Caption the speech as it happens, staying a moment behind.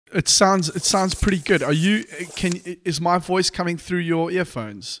It sounds pretty good. Is my voice coming through your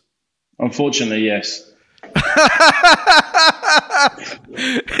earphones? Unfortunately, yes.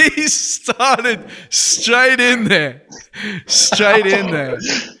 He started straight in there. Straight in there.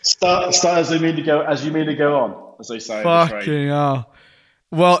 Start as you mean to go on, as they say in the trade. Fucking hell.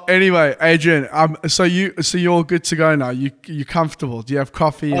 Well, anyway, Adrian, so you're all good to go now. You comfortable? Do you have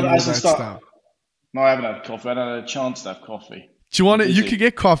coffee and all that stuff? No, I haven't had coffee. I haven't had a chance to have coffee. Do you want it? You could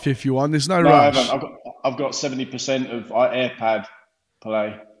get coffee if you want. There's no I rush. haven't. I've got 70% of AirPad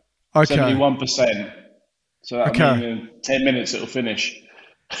play. Okay. 71%. So that'll mean in 10 minutes it'll finish.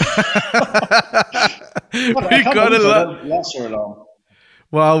 We got a lot. Last so long.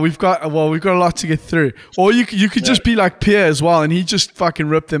 Well, we've got a lot to get through. Or you could just be like Pierre as well, and he just fucking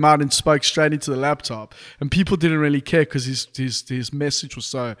ripped them out and spoke straight into the laptop, and people didn't really care because his message was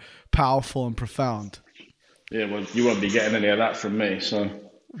so powerful and profound. Yeah, well, you won't be getting any of that from me. So,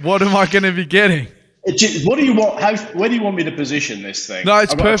 what am I going to be getting? What do you want? Where do you want me to position this thing? No,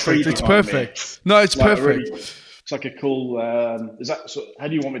 it's perfect. It's perfect. No, it's perfect. It's like a cool. How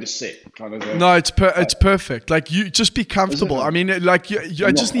do you want me to sit? Kind of. No, it's perfect. Like, you just be comfortable. I mean, like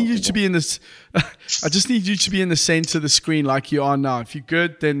I just need you to be in this. I just need you to be in the center of the screen like you are now. If you're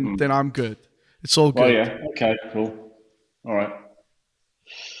good, then I'm good. It's all good. Oh yeah. Okay. Cool. All right.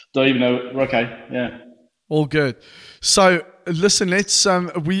 Don't even know. Okay. Yeah. All good. So listen, let's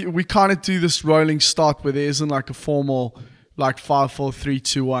we kind of do this rolling start where there isn't like a formal like 5, 4, 3,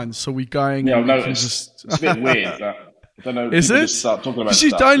 2, 1. So we're going. Yeah, no, it's a bit weird. That, I don't know. Is it? Just start talking about you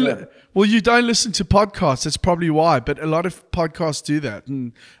stuff. don't. Well, you don't listen to podcasts. That's probably why. But a lot of podcasts do that,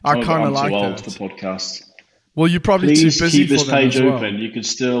 and I kind of like that. I'm too old for podcasts. Well, you're probably too busy keep this for them page as well. open. You can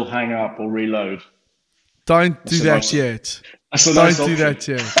still hang up or reload. Don't do that yet. Don't do that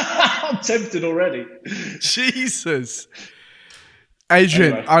yet. I'm tempted already. Jesus.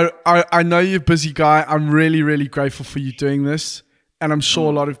 Adrian, Anyway. I know you're a busy guy. I'm really, really grateful for you doing this. And I'm sure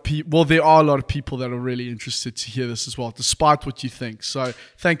a lot of people, well, there are a lot of people that are really interested to hear this as well, despite what you think. So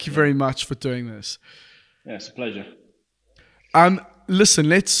thank you very much for doing this. Yeah, it's a pleasure. Listen,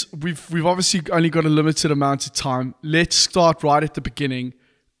 we've obviously only got a limited amount of time. Let's start right at the beginning,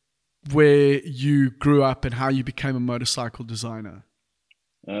 where you grew up and how you became a motorcycle designer.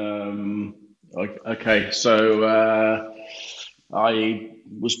 Okay, so I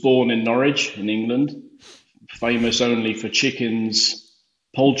was born in Norwich in England, famous only for chickens,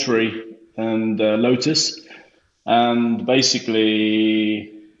 poultry, and Lotus. And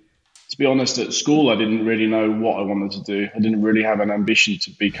basically, to be honest, at school, I didn't really know what I wanted to do. I didn't really have an ambition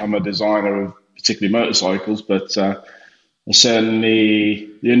to become a designer of particularly motorcycles, but certainly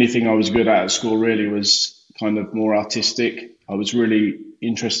the only thing I was good at school really was kind of more artistic. I was really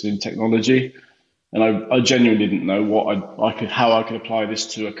interested in technology, and I genuinely didn't know how I could apply this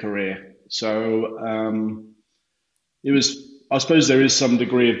to a career. So it was, I suppose there is some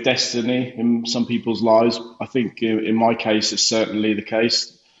degree of destiny in some people's lives. I think in my case, it's certainly the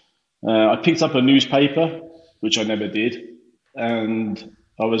case. I picked up a newspaper, which I never did, and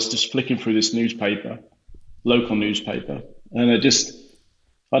I was just flicking through this newspaper, local newspaper, and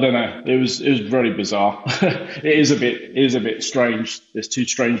I don't know, it was very bizarre. It is a bit strange. It's too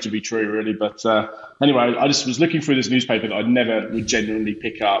strange to be true, really. But anyway, I just was looking through this newspaper that I never would genuinely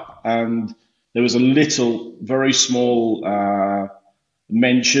pick up, and there was a little, very small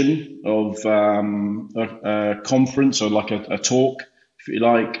mention of a conference or like a talk, if you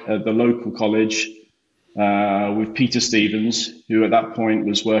like, at the local college with Peter Stevens, who at that point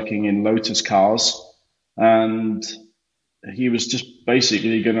was working in Lotus Cars, and he was just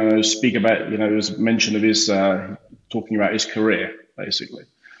basically going to speak about, there was mention of his talking about his career, basically.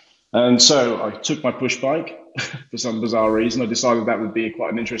 And so I took my push bike for some bizarre reason. I decided that would be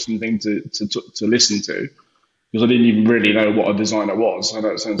quite an interesting thing to listen to, because I didn't even really know what a designer was. I know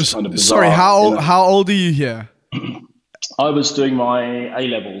it sounds kind of bizarre. Sorry, how old are you here? I was doing my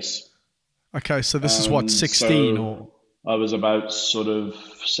A-levels. Okay, so this is what, 16 or? I was about sort of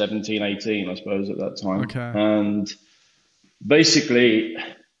 17, 18, I suppose, at that time. Okay. And basically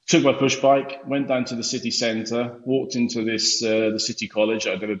took my push bike, went down to the city centre, walked into this the city college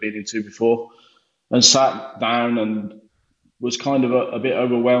I'd never been into before, and sat down and was kind of a bit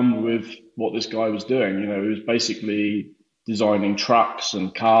overwhelmed with what this guy was doing. He was basically designing trucks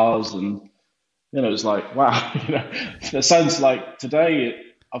and cars, and it was like, wow, that sounds like today.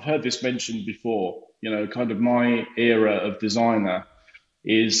 I've heard this mentioned before. Kind of my era of designer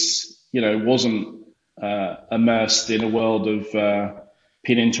wasn't immersed in a world of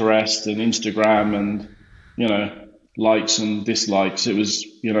Pinterest and Instagram and likes and dislikes. It was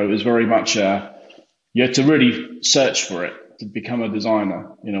very much you had to really search for it to become a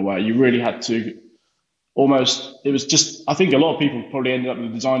designer in a way. You really had to almost, it was just, I think a lot of people probably ended up in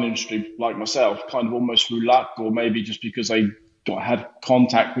the design industry like myself, kind of almost through luck, or maybe just because they had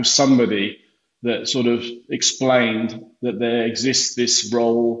contact with somebody that sort of explained that there exists this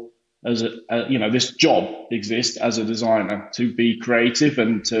role as this job exists as a designer, to be creative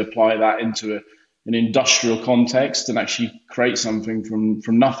and to apply that into an industrial context and actually create something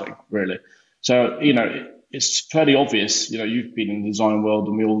from nothing, really. So, it's fairly obvious, you've been in the design world,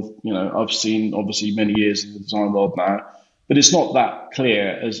 and we all, I've seen obviously many years in the design world now, but it's not that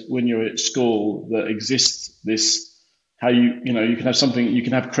clear as when you're at school that exists this, how you can have something, you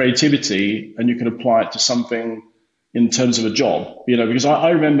can have creativity and you can apply it to something in terms of a job, because I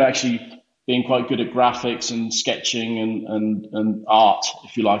remember actually being quite good at graphics and sketching and art,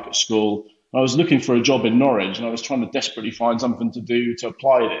 if you like, at school. I was looking for a job in Norwich, and I was trying to desperately find something to do to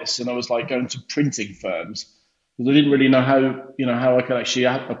apply this. And I was like going to printing firms because I didn't really know how I could actually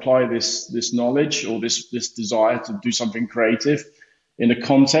apply this knowledge or this desire to do something creative in a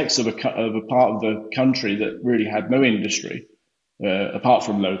context of a part of the country that really had no industry apart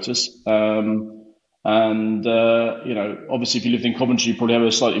from Lotus. Obviously, if you lived in Coventry, you probably have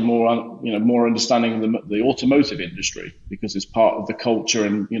a slightly more understanding of the automotive industry because it's part of the culture,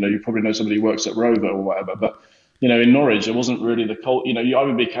 and you probably know somebody who works at Rover or whatever. But in Norwich, it wasn't really the culture. You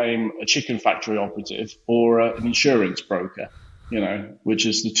either became a chicken factory operative or an insurance broker. Which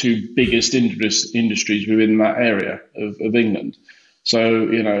is the two biggest industries within that area of England. So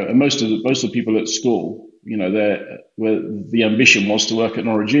and most of the people at school, the ambition was to work at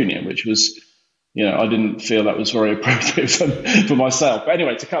Norwich Union, which was. I didn't feel that was very appropriate for myself. But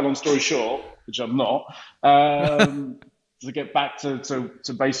anyway, to cut a long story short, which I'm not, to get back to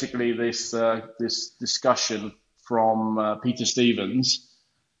basically this discussion from Peter Stevens,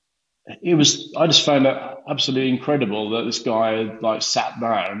 I just found it absolutely incredible that this guy sat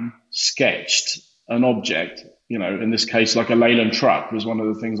down, sketched an object, in this case, like a Leyland truck was one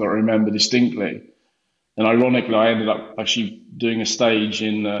of the things I remember distinctly. And ironically, I ended up actually doing a stage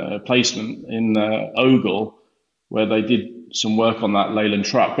in a placement in Ogle where they did some work on that Leyland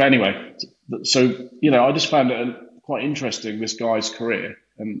truck. But anyway, so, I just found it quite interesting, this guy's career.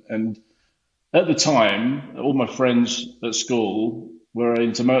 And at the time, all my friends at school were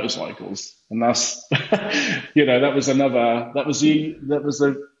into motorcycles. And that's, I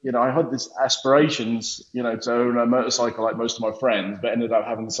had this aspirations, to own a motorcycle like most of my friends, but ended up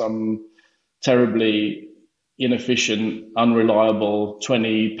having some terribly inefficient, unreliable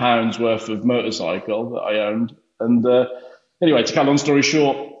 £20 worth of motorcycle that I owned. And anyway, to cut a long story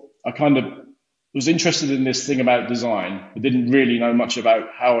short, I kind of was interested in this thing about design. I didn't really know much about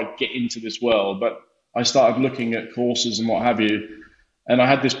how I'd get into this world, but I started looking at courses and what have you. And I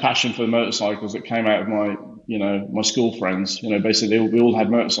had this passion for motorcycles that came out of my, my school friends. Basically we all had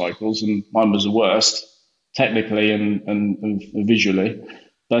motorcycles, and mine was the worst, technically and visually.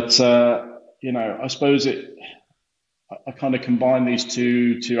 But I suppose I kind of combined these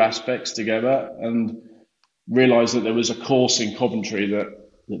two aspects together and realized that there was a course in Coventry that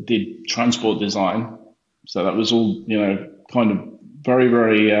did transport design. So that was all, kind of very,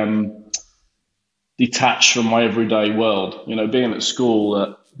 very detached from my everyday world. Being at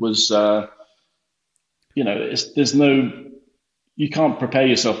school was, you can't prepare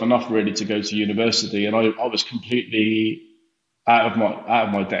yourself enough really to go to university. And I was completely out of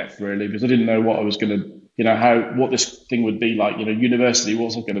my depth really, because I didn't know what I was going to, what this thing would be like. University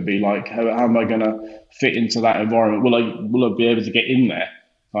wasn't going to be like. How am I going to fit into that environment? Will I be able to get in there,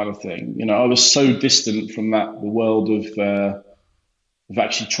 kind of thing? I was so distant from the world of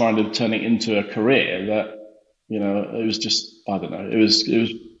actually trying to turn it into a career that it was just, I don't know. It was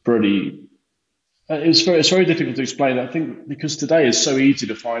pretty. It's very difficult to explain. I think because today is so easy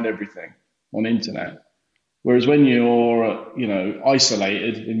to find everything on internet. Whereas when you're,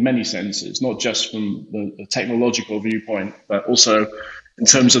 isolated in many senses, not just from the technological viewpoint, but also in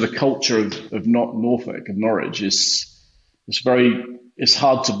terms of the culture of Norfolk, of Norwich, it's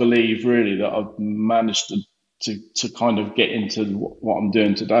hard to believe really that I've managed to kind of get into what I'm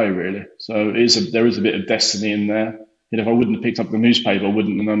doing today, really. So there is a bit of destiny in there. If I wouldn't have picked up the newspaper, I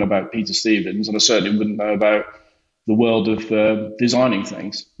wouldn't have known about Peter Stevens, and I certainly wouldn't know about the world of designing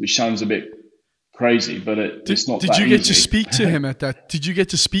things, which sounds a bit crazy, but it's not. Did you get to speak to him at that? Did you get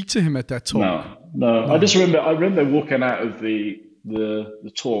to speak to him at that talk? No. I just remember walking out of the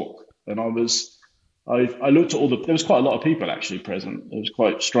talk, and I looked at there was quite a lot of people actually present. It was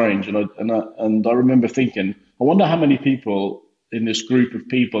quite strange, and I remember thinking, I wonder how many people in this group of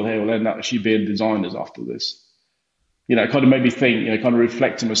people here will end up actually being designers after this. It kind of made me think. Kind of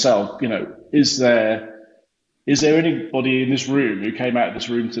reflect to myself. Is there is there anybody in this room who came out of this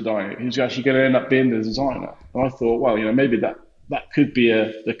room today who's actually going to end up being the designer? And I thought, well, maybe that could be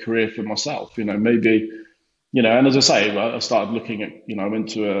the career for myself. Maybe, and as I say, I started looking at, I went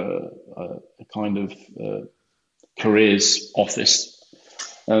to a kind of careers office,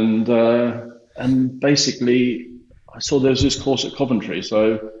 and basically I saw there was this course at Coventry.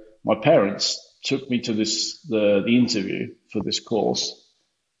 So my parents took me to the interview for this course.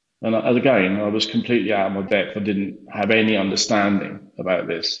 And again, I was completely out of my depth. I didn't have any understanding about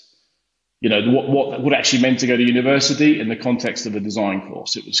this. What actually meant to go to university in the context of a design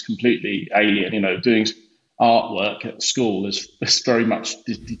course. It was completely alien. Doing artwork at school is very much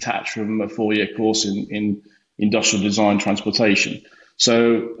detached from a 4-year course in industrial design transportation.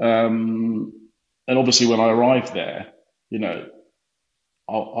 So, and obviously when I arrived there, I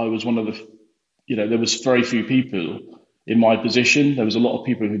was one of the, there was very few people in my position. There was a lot of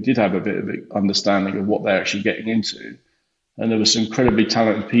people who did have a bit of an understanding of what they're actually getting into. And there were some incredibly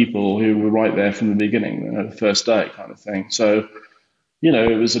talented people who were right there from the beginning, the first day kind of thing. So,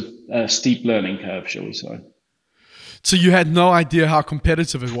 it was a steep learning curve, shall we say. So you had no idea how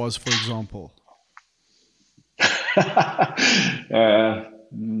competitive it was, for example?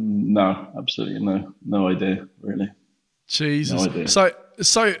 No, absolutely no idea, really. Jesus. No idea.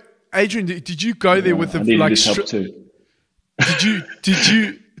 So Adrian, did you go there with I needed this help too.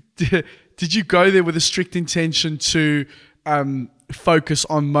 Did you go there with a strict intention to focus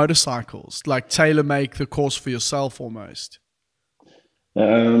on motorcycles, like tailor make the course for yourself almost?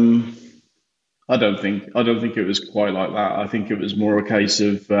 I don't think it was quite like that. I think it was more a case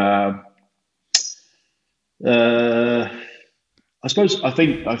of I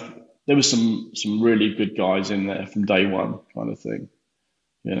think there was some really good guys in there from day one, kind of thing.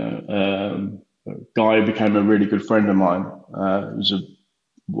 A guy who became a really good friend of mine.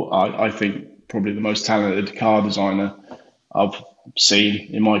 I think probably the most talented car designer I've seen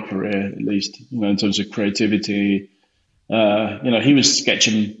in my career, at least. In terms of creativity. He was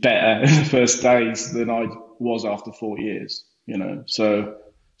sketching better in the first days than I was after 4 years. So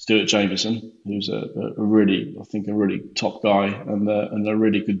Stuart Jameson, who's a really top guy and a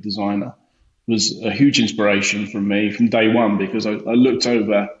really good designer, was a huge inspiration for me from day one, because I looked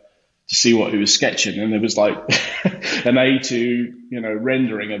over to see what he was sketching, and there was like an A2,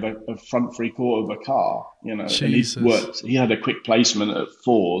 rendering of a front 3/4 of a car, and he had a quick placement at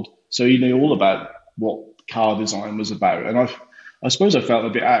Ford, so he knew all about what car design was about. And I suppose I felt a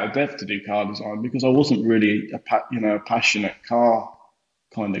bit out of depth to do car design, because I wasn't really a passionate car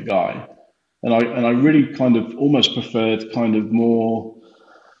kind of guy, and I really kind of almost preferred kind of more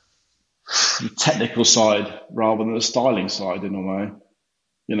the technical side rather than the styling side, in a way,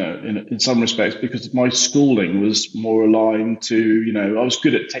 in some respects, because my schooling was more aligned to, I was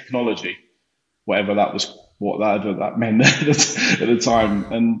good at technology, whatever that meant at the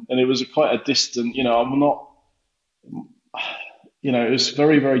time, and it was quite a distant, I'm not, it was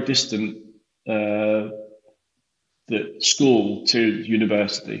very, very distant, the school to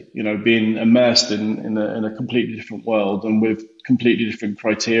university, being immersed in a completely different world, and with completely different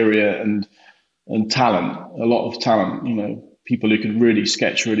criteria and talent, a lot of talent, people who could really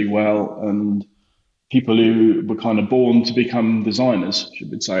sketch really well, and people who were kind of born to become designers, should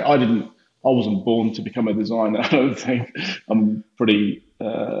we say. I wasn't born to become a designer. I don't think. I'm pretty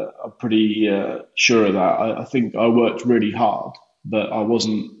sure of that. I think I worked really hard, but I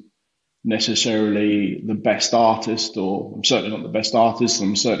wasn't necessarily the best artist, or I'm certainly not the best artist, and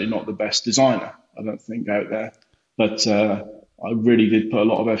I'm certainly not the best designer, I don't think, out there. But I really did put a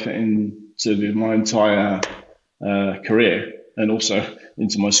lot of effort into my entire career, and also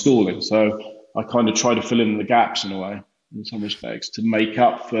into my schooling. So I kind of try to fill in the gaps, in a way, in some respects, to make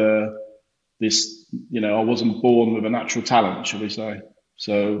up for this. I wasn't born with a natural talent, shall we say.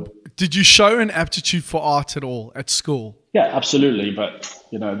 So, did you show an aptitude for art at all at school? Yeah, absolutely. But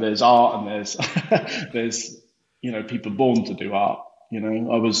there's art, and there's people born to do art.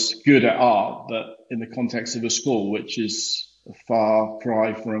 I was good at art, but in the context of a school, which is a far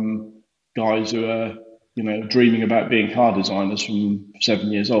cry from guys who are dreaming about being car designers from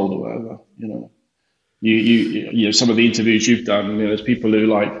 7 years old or whatever. You some of the interviews you've done, there's people who,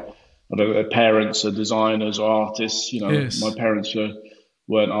 like, I don't know, their parents are designers or artists. Yes. My parents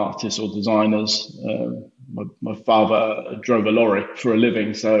weren't artists or designers. My father drove a lorry for a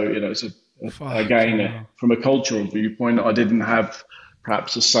living, so it's from a cultural viewpoint, I didn't have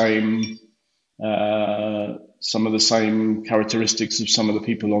perhaps the same some of the same characteristics of some of the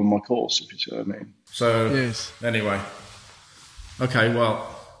people on my course, if you see what I mean. So yes. Anyway, okay, well,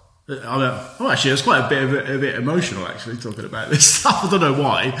 actually, it's quite a bit emotional, actually, talking about this stuff. I don't know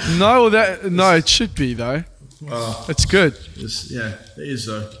why. No, it should be though. It's good. Yeah, it is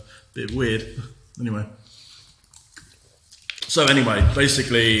a bit weird. Anyway. So anyway,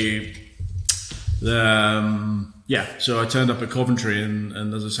 basically, so I turned up at Coventry,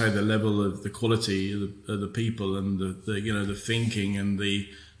 and as I say, the level of the quality of the people and the thinking and the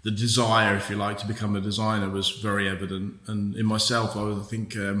desire, if you like, to become a designer was very evident. And in myself, I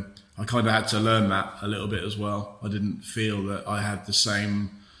think I kind of had to learn that a little bit as well. I didn't feel that I had the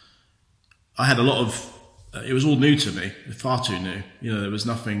same. I had a lot of. It was all new to me, far too new. There was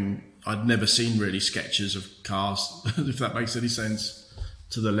nothing. I'd never seen really sketches of cars, if that makes any sense,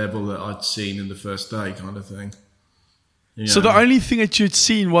 to the level that I'd seen in the first day, kind of thing. So the only thing that you'd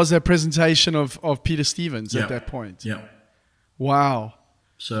seen was that presentation of Peter Stevens at that point. Yeah. Wow.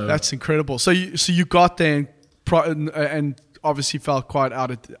 So that's incredible. So you got there and obviously felt quite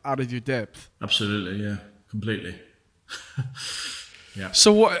out of your depth. Absolutely, yeah, completely. Yeah.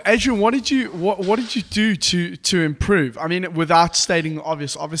 So Adrian, what did you do to improve? I mean, without stating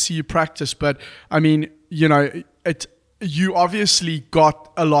obvious, obviously you practiced, but I mean, you obviously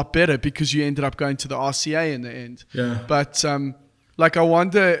got a lot better because you ended up going to the RCA in the end. Yeah. But I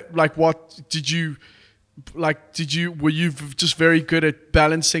wonder, what did you? Were you just very good at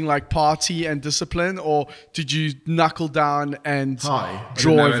balancing party and discipline, or did you knuckle down and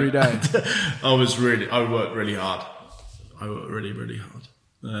draw every day? I worked really hard. I worked really, really hard.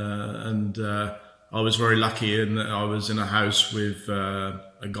 And I was very lucky in that I was in a house with a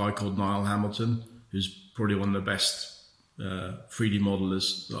guy called Niall Hamilton, who's probably one of the best 3D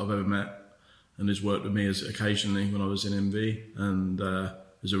modelers that I've ever met, and has worked with me occasionally when I was in MV, and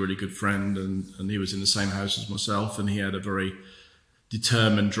was a really good friend, and he was in the same house as myself, and he had a very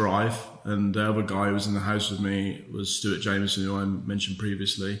determined drive. And the other guy who was in the house with me was Stuart Jameson, who I mentioned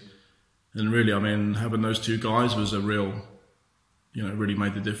previously. And really, I mean, having those two guys was a real, really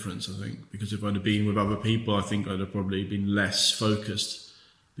made the difference, I think. Because if I'd have been with other people, I think I'd have probably been less focused.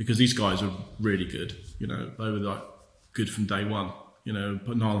 Because these guys were really good, they were good from day one.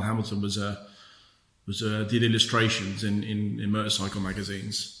 But Niall Hamilton did illustrations in motorcycle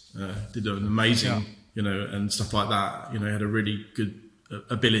magazines, did an amazing, and stuff like that. He had a really good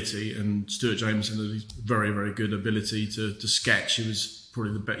ability, and Stuart Jameson had a very, very good ability to sketch. He was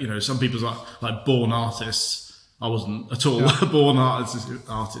probably the best. Some people are like born artists. I wasn't at all a born artist.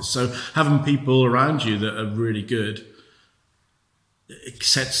 So having people around you that are really good, it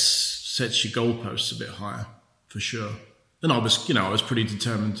sets your goalposts a bit higher, for sure. And I was pretty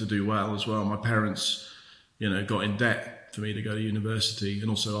determined to do well as well. My parents, got in debt for me to go to university, and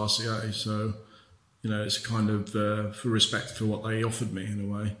also RCA. So, it's kind of for respect for what they offered me in a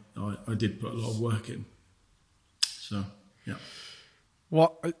way. I did put a lot of work in. So, yeah.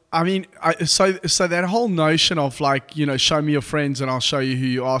 Well, I mean, so that whole notion of show me your friends and I'll show you who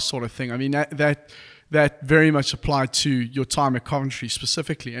you are, sort of thing. I mean, that very much applied to your time at Coventry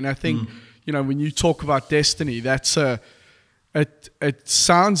specifically. And I think when you talk about destiny, that's it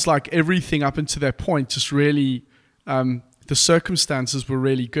sounds like everything up until that point just really the circumstances were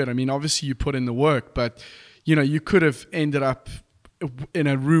really good. I mean, obviously you put in the work, but you could have ended up in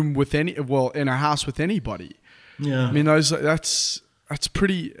a room with in a house with anybody. Yeah. I mean, that's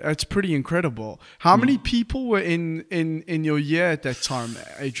pretty incredible. How many people were in your year at that time,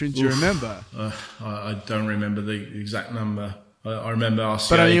 Adrian? Do you remember? I don't remember the exact number. I remember RCA.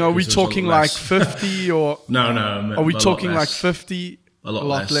 But are we talking 50 or? No. Are we talking 50? A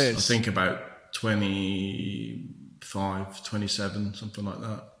lot less. I think about 25, 27, something like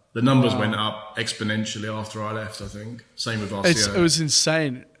that. The numbers went up exponentially after I left, I think. Same with RCA. It was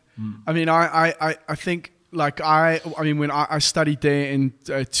insane. I mean, I think when I studied there in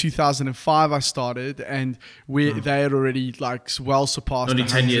 2005, I started, and they had already well surpassed. Only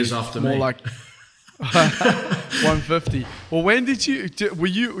 10 years after more me. Like 150. Well, when did you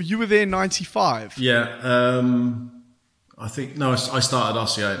were there in 95? Yeah, I think I started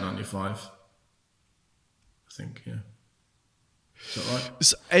RCA at 95. I think, yeah. Is that right?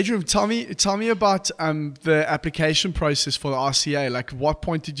 So, Adrian, tell me about the application process for the RCA. Like, what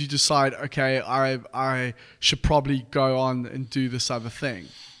point did you decide, okay, I should probably go on and do this other thing?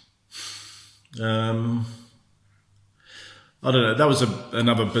 I don't know. That was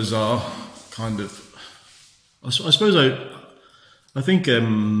another bizarre kind of. I suppose I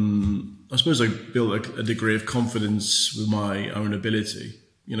built a degree of confidence with my own ability.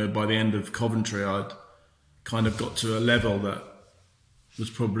 By the end of Coventry, I'd kind of got to a level that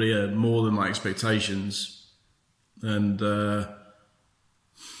was probably more than my expectations, and I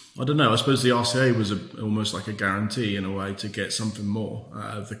don't know. I suppose the RCA was almost like a guarantee in a way to get something more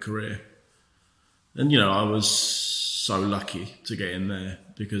out of the career. And I was so lucky to get in there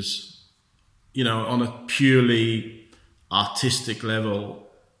because you know, on a purely artistic level,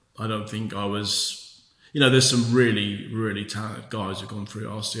 I don't think I was, you know, there's some really, really talented guys who've gone through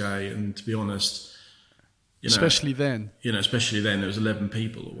RCA, and to be honest, especially then, there was 11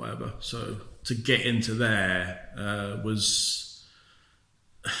 people or whatever. So to get into there was,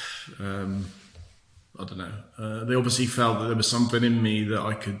 I don't know. They obviously felt that there was something in me that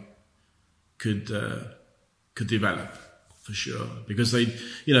I could develop, for sure, because they,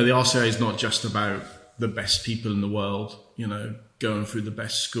 you know, the RCA is not just about the best people in the world, you know, going through the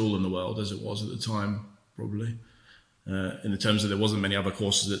best school in the world, as it was at the time, probably, in the terms that there wasn't many other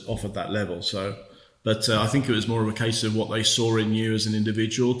courses that offered that level. So, but I think it was more of a case of what they saw in you as an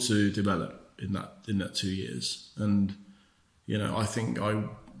individual to develop in that 2 years. And, you know, I think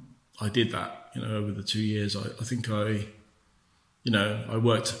I did that, you know, over the 2 years. I think I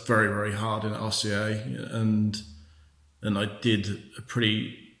worked very, very hard in RCA, and I did a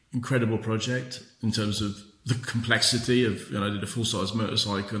pretty incredible project in terms of the complexity of, you know, I did a full-size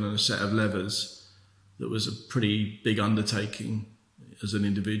motorcycle and a set of levers. That was a pretty big undertaking as an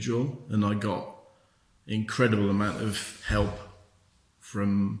individual, and I got incredible amount of help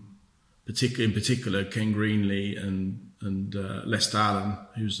from, in particular, Ken Greenlee and Les Allen,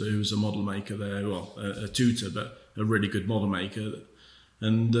 who's a model maker there, well, a tutor, but a really good model maker.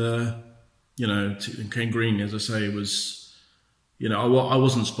 And, you know, and Ken Greenlee, as I say, was, you know, I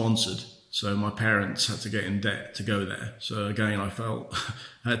wasn't sponsored, so my parents had to get in debt to go there. So again, I felt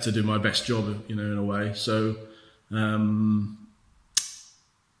I had to do my best job, you know, in a way. So,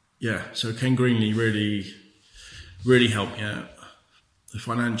 yeah, so Ken Greenlee really helped me out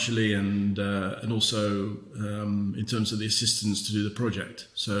financially, and also in terms of the assistance to do the project.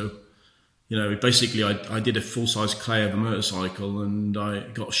 So, you know, basically I did a full-size clay of a motorcycle, and I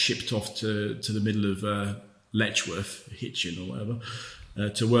got shipped off to the middle of Letchworth, Hitchin or whatever,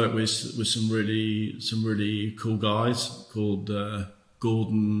 to work with some really cool guys called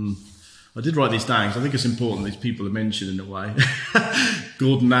Gordon. I did write these down because I think it's important these people are mentioned in a way.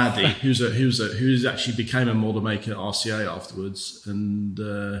 Gordon Addy, who's actually became a model maker at RCA afterwards. And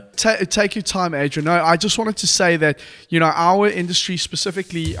take your time, Adrian. No, I just wanted to say that, you know, our industry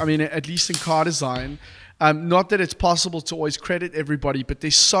specifically, I mean, at least in car design, not that it's possible to always credit everybody, but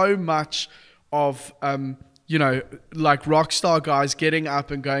there's so much of you know, like rock star guys getting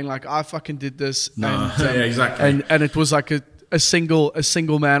up and going like, I fucking did this. No, yeah, exactly. And it was like a single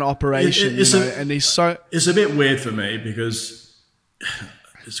man operation. It's a bit weird for me because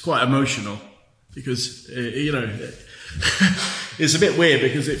it's quite emotional, because you know, it's a bit weird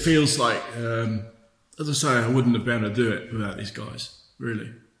because it feels like, as I say, I wouldn't have been able to do it without these guys,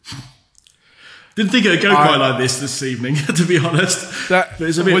 really. Didn't think it would go quite like this evening, to be honest. But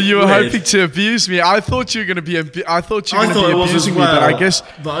it's a bit well, you were weird. hoping to abuse me. I thought you were going to be. I thought it was abusing well, me, but I guess.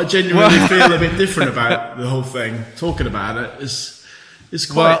 But I genuinely feel a bit different about the whole thing. Talking about it, it's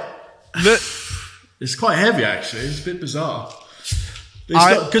quite. It's quite heavy, actually. It's a bit bizarre.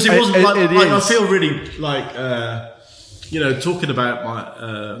 Because it wasn't like I feel really like you know, talking about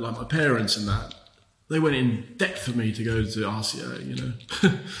my parents and that, they went in debt for me to go to RCA, you know.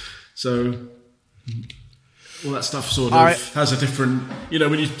 So all that stuff sort of has a different, you know,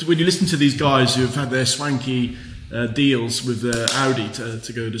 when you listen to these guys who have had their swanky deals with Audi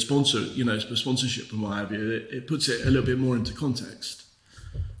to go to sponsor, you know, sponsorship and what have you, it puts it a little bit more into context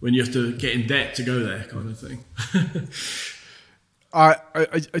when you have to get in debt to go there, kind of thing. I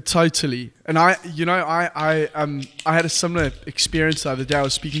totally, and I had a similar experience the other day. I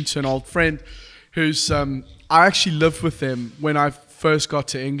was speaking to an old friend who's I actually lived with them when I first got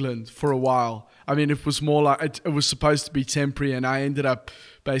to England for a while. I mean, it was more like it was supposed to be temporary, and I ended up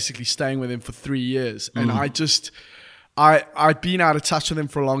basically staying with him for 3 years. And I'd been out of touch with them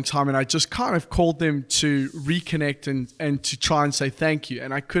for a long time, and I just kind of called them to reconnect and to try and say thank you.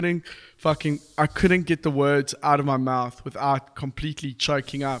 And I couldn't get the words out of my mouth without completely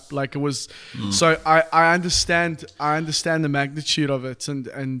choking up. Like it was, so I understand the magnitude of it. And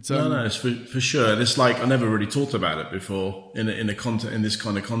no, it's for sure. It's like I never really talked about it before in this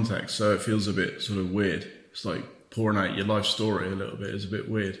kind of context. So it feels a bit sort of weird. It's like pouring out your life story a little bit. It's a bit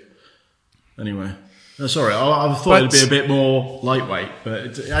weird. Anyway. No, sorry, I thought it'd be a bit more lightweight,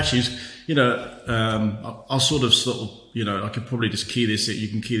 but it actually is, you know, I'll sort of, you know, I could probably just key this in. You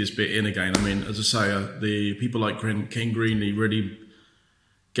can key this bit in again. I mean, as I say, the people like Ken Greenlee really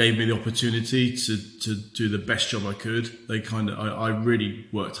gave me the opportunity to do the best job I could. I really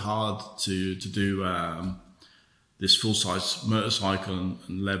worked hard to do this full-size motorcycle and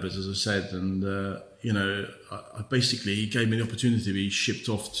levers, as I said, and you know, I basically, he gave me the opportunity to be shipped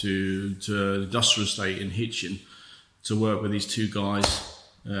off to an industrial estate in Hitchin to work with these two guys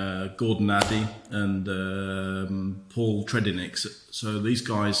Gordon Addy and Paul Tredenix. So these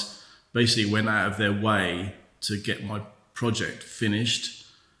guys basically went out of their way to get my project finished,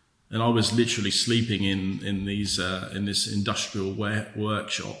 and I was literally sleeping in this industrial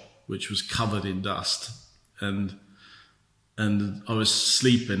workshop, which was covered in dust, and I was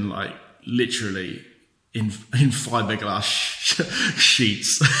sleeping like literally in fiberglass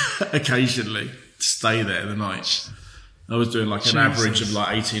sheets occasionally to stay there the night. I was doing like an average of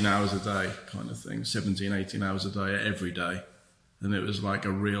like 18 hours a day kind of thing, 17, 18 hours a day every day. And it was like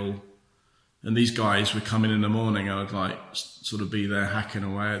a real, and these guys would come in the morning, and I'd like sort of be there hacking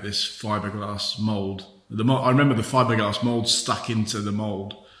away at this fiberglass mold. I remember the fiberglass mold stuck into the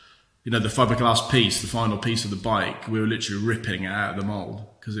mold. You know, the fiberglass piece, the final piece of the bike, we were literally ripping it out of the mold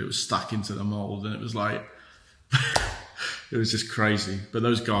because it was stuck into the mold, and it was like, it was just crazy. But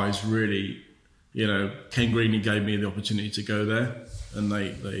those guys really, you know, Ken Greeny gave me the opportunity to go there, and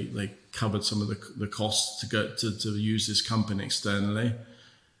they covered some of the costs to go to use this company externally.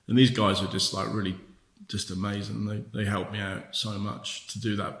 And these guys were just like really just amazing. They helped me out so much to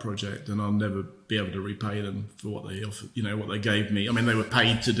do that project, and I'll never be able to repay them for what they offered, you know, what they gave me. I mean, they were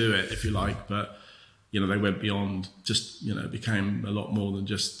paid to do it, if you like, but you know, they went beyond just, you know, it became a lot more than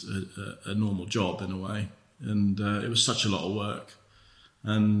just a normal job in a way. And it was such a lot of work.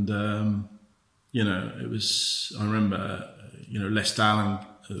 And you know, it was, I remember, you know, Les Dallin,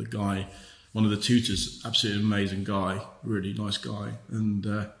 the guy, one of the tutors, absolutely amazing guy, really nice guy. And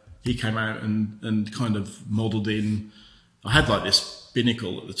he came out and kind of modelled in, I had like this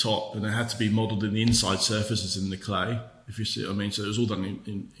binnacle at the top, and it had to be modelled in the inside surfaces in the clay, if you see what I mean. So it was all done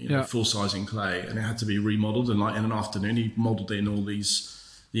in you know, full size in clay, and it had to be remodelled. And like in an afternoon, he modelled in all these,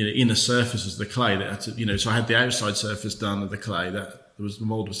 you know, inner surfaces of the clay that had to, you know, so I had the outside surface done of the clay that the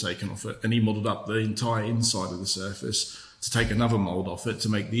mould was taken off it, and he modelled up the entire inside of the surface to take another mould off it to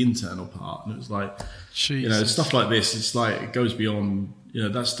make the internal part. And it was like, Jesus. You know, stuff like this, it's like, it goes beyond, you know,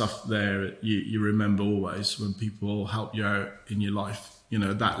 that stuff there, you remember always when people help you out in your life, you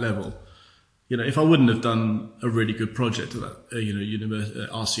know, that level. You know, if I wouldn't have done a really good project at that, you know, university,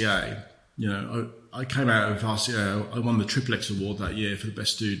 RCA, you know, I came out of RCA, I won the Triple X Award that year for the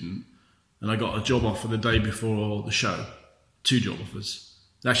best student, and I got a job offer the day before the show, 2 job offers.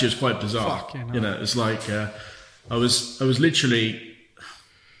 Actually, it was quite bizarre. You know, it's like, I was literally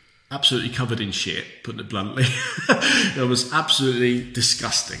absolutely covered in shit, putting it bluntly. It was absolutely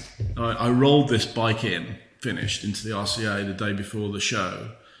disgusting. I rolled this bike finished into the RCA the day before the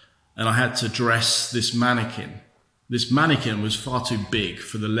show, and I had to dress this mannequin. This mannequin was far too big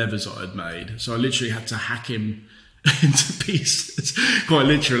for the levers I had made, so I literally had to hack him into pieces. Quite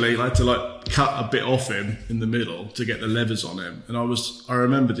literally, I had to like cut a bit off him in the middle to get the levers on him. And I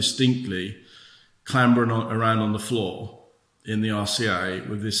remember distinctly clambering around on the floor in the RCA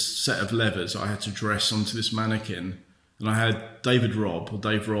with this set of levers I had to dress onto this mannequin. And I had Dave Robb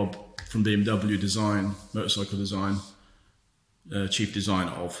from BMW Design, motorcycle design, chief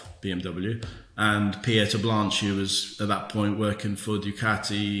designer of BMW, and Pietro Blanchi, who was at that point working for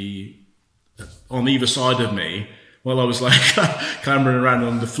Ducati, on either side of me, while I was like clambering around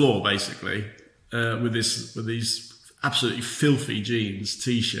on the floor basically, with these absolutely filthy jeans,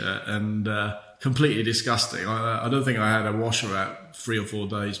 t-shirt, and completely disgusting. I don't think I had a wash for about 3 or 4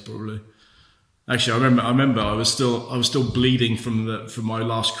 days probably. Actually, I remember I was still bleeding from my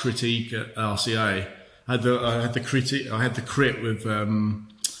last critique at RCA. I had the crit with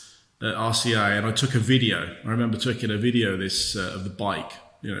at RCA, and I took a video. I remember taking a video of this of the bike,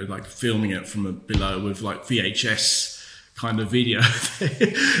 you know, like filming it from below with like VHS kind of video.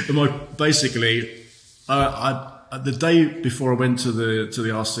 And basically, the day before I went to the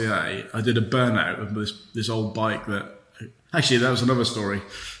RCA, I did a burnout of this old bike that. Actually, that was another story.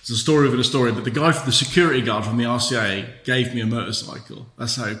 It's a story within a story, but the security guard from the RCA gave me a motorcycle.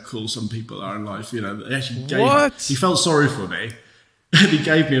 That's how cool some people are in life, you know. They actually he felt sorry for me, and he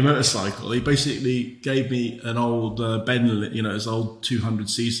gave me a motorcycle. He basically gave me an old Bentley, you know, his old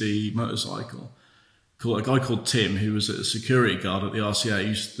 200cc motorcycle. A guy called Tim, who was a security guard at the RCA,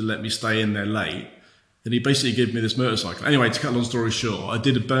 used to let me stay in there late, and he basically gave me this motorcycle. Anyway, to cut a long story short, I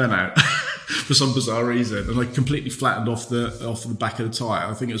did a burnout. For some bizarre reason, and I completely flattened off the back of the tyre.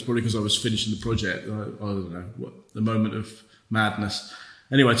 I think it was probably because I was finishing the project. I don't know, the moment of madness.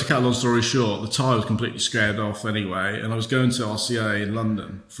 Anyway, to cut a long story short, the tyre was completely scared off anyway, and I was going to RCA in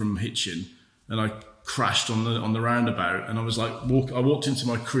London from Hitchin, and I crashed on the roundabout, and I was like, I walked into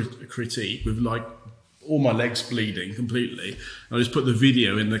my critique with like all my legs bleeding completely. I just put the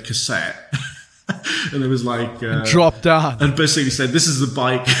video in the cassette. And it was like... drop down. And basically said, this is the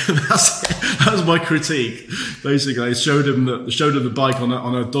bike. That's it. that was my critique. Basically, I showed him the bike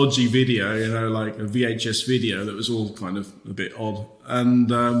on a dodgy video, like a VHS video that was all kind of a bit odd, and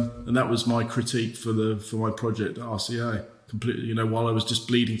that was my critique for my project at RCA. Completely, while I was just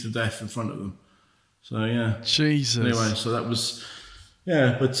bleeding to death in front of them. So yeah. Jesus. Anyway, so that was,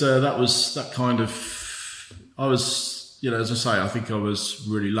 but that kind of, I was, as I say, I think I was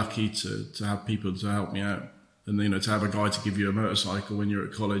really lucky to have people to help me out, and to have a guy to give you a motorcycle when you're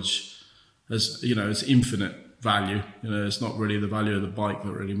at college, it's infinite value. It's not really the value of the bike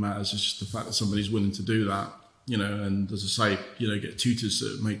that really matters. It's just the fact that somebody's willing to do that. And as I say, get tutors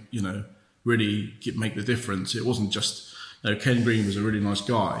that make make the difference. It wasn't just. Ken Green was a really nice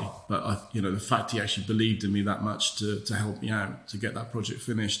guy, but the fact he actually believed in me that much to help me out to get that project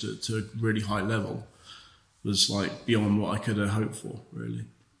finished to a really high level was like beyond what I could have hoped for, really.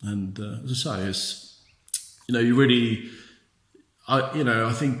 And as I say, it's you really,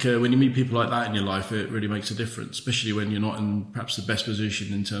 I think when you meet people like that in your life, it really makes a difference, especially when you're not in perhaps the best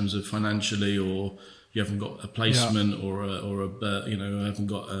position in terms of financially, or you haven't got a placement, or haven't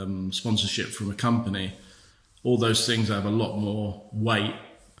got sponsorship from a company. All those things have a lot more weight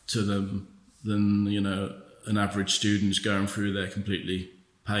to them than an average student's going through there completely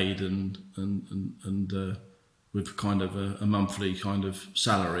paid and with kind of a monthly kind of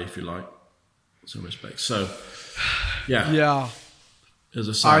salary, if you like, in some respects. So yeah. As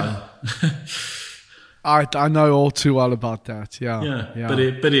I say, I know all too well about that. Yeah. But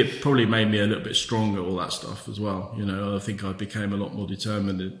it probably made me a little bit stronger, all that stuff as well. I think I became a lot more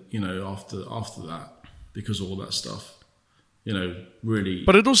determined. After that. Because of all that stuff, really.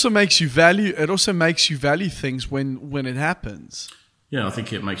 But it also makes you value. It also makes you value things when it happens. Yeah, I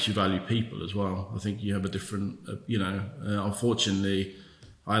think it makes you value people as well. I think you have a different. Unfortunately,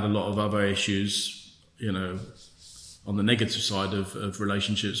 I had a lot of other issues. On the negative side of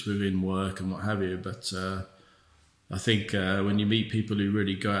relationships within work and what have you. But I think when you meet people who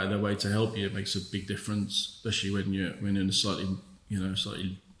really go out of their way to help you, it makes a big difference, especially when you're in a slightly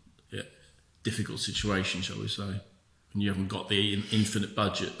difficult situation, shall we say, and you haven't got the infinite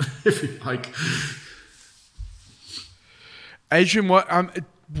budget, if you like. Adrian, by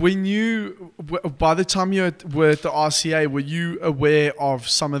the time you were at the RCA, were you aware of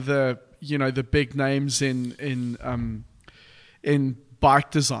some of the the big names in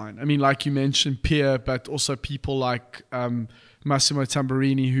bike design? I mean, like you mentioned, Pierre, but also people like Massimo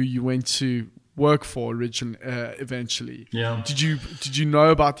Tamburini, who you went to work for eventually. Yeah. Did you know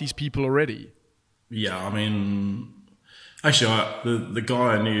about these people already? Yeah, I mean, actually, the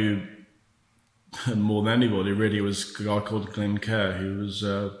guy I knew more than anybody really was a guy called Glenn Kerr, who was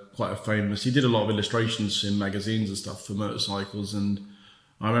quite a famous. He did a lot of illustrations in magazines and stuff for motorcycles, and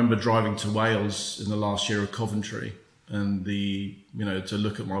I remember driving to Wales in the last year of Coventry, and to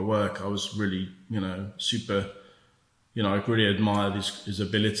look at my work, I was really super. I really admired his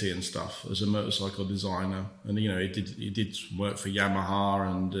ability and stuff as a motorcycle designer, and he did work for Yamaha,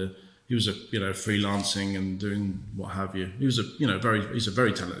 and he was freelancing and doing what have you. He was he's a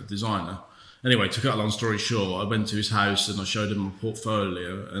very talented designer. Anyway, to cut a long story short, I went to his house and I showed him my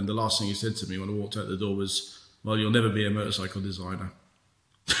portfolio, and the last thing he said to me when I walked out the door was, "Well, you'll never be a motorcycle designer."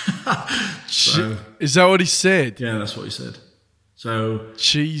 So, is that what he said? Yeah, that's what he said. So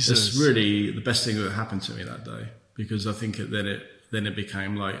Jesus, it's really the best thing that happened to me that day. Because I think then it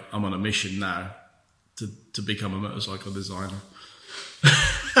became like I'm on a mission now to become a motorcycle designer.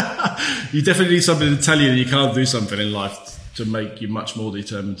 You definitely need somebody to tell you that you can't do something in life to make you much more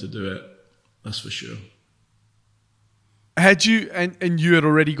determined to do it. That's for sure. Had you and you had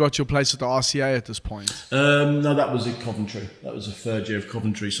already got your place at the RCA at this point? No, that was at Coventry. That was the third year of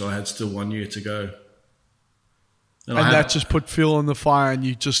Coventry, so I had still 1 year to go. And that just put fuel on the fire, and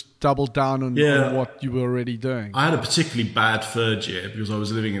you just doubled down on what you were already doing. I had a particularly bad third year because I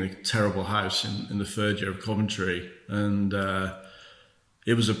was living in a terrible house in the third year of Coventry, and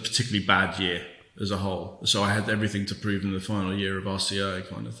it was a particularly bad year as a whole. So I had everything to prove in the final year of RCA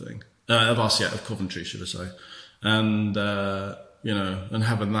kind of thing. Of Coventry, should I say. And, and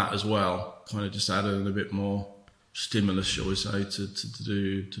having that as well kind of just added a bit more stimulus, shall we say,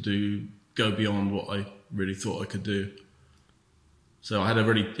 to go beyond what I really thought I could do. So I had a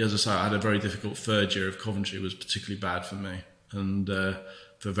very difficult third year of Coventry. It was particularly bad for me, and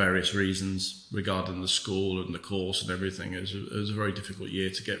for various reasons regarding the school and the course and everything. It was a very difficult year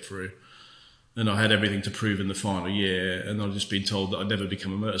to get through, and I had everything to prove in the final year, and I'd just been told that I'd never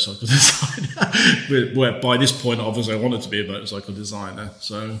become a motorcycle designer. Where by this point, obviously, I wanted to be a motorcycle designer,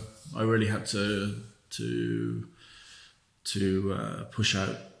 so I really had to push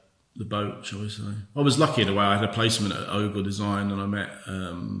out the boat, shall we say. I was lucky in a way. I had a placement at Ogle Design, and I met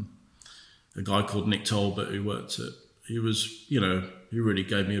a guy called Nick Talbot who worked at. He was, you know, he really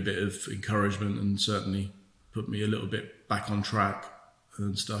gave me a bit of encouragement and certainly put me a little bit back on track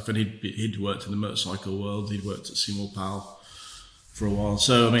and stuff. And he'd worked in the motorcycle world. He'd worked at Seymour Powell for a while.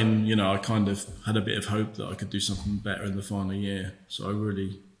 So, I mean, you know, I kind of had a bit of hope that I could do something better in the final year. So I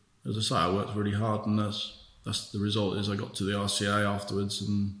really, as I say, I worked really hard, and that's the result is I got to the RCA afterwards,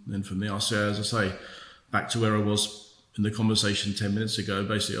 and then from the RCA, as I say, back to where I was in the conversation 10 minutes ago.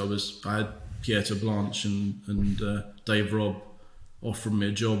 Basically, I had Pierre Blanche and Dave Robb offering me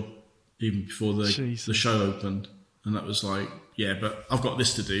a job even before the show opened, and that was like, yeah, but I've got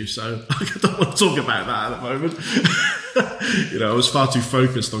this to do, so I don't want to talk about that at the moment. You know, I was far too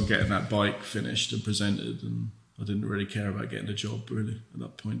focused on getting that bike finished and presented, and I didn't really care about getting a job really at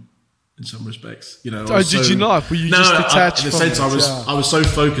that point. In some respects, you know. Oh, did you not? Were you just detached? In a sense, I was so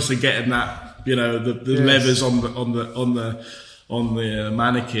focused on getting that, you know, the levers on the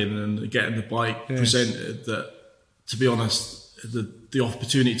mannequin and getting the bike presented, that, to be honest, the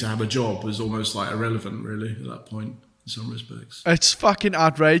opportunity to have a job was almost like irrelevant, really, at that point. In some respects, it's fucking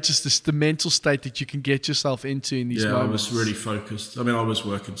outrageous. The mental state that you can get yourself into in these moments. I was really focused. I mean, I was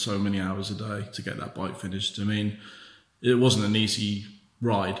working so many hours a day to get that bike finished. I mean, it wasn't an easy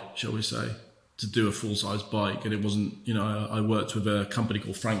ride, shall we say, to do a full-size bike, and it wasn't, you know, I worked with a company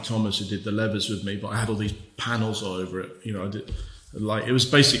called Frank Thomas who did the levers with me, but I had all these panels all over it, you know. I did, like, it was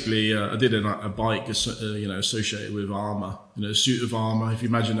basically I did a bike you know, associated with armor, you know, a suit of armor. If you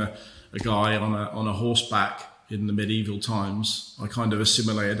imagine a guy on a horseback in the medieval times, I kind of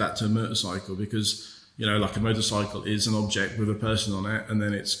assimilated that to a motorcycle, because, you know, like, a motorcycle is an object with a person on it, and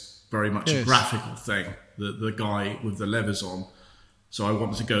then it's very much a graphical thing, the guy with the levers on. So I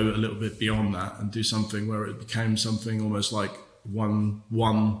wanted to go a little bit beyond that and do something where it became something almost like one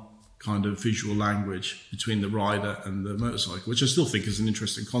kind of visual language between the rider and the motorcycle, which I still think is an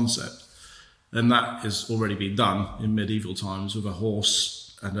interesting concept. And that has already been done in medieval times with a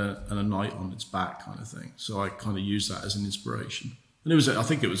horse and a knight on its back, kind of thing. So I kind of used that as an inspiration. And I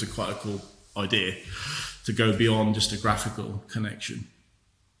think it was quite a cool idea to go beyond just a graphical connection.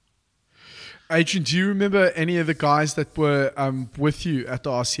 Adrian, do you remember any of the guys that were with you at the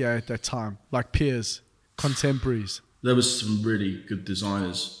RCA at that time, like peers, contemporaries? There was some really good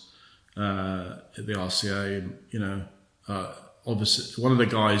designers at the RCA, and, you know, obviously one of the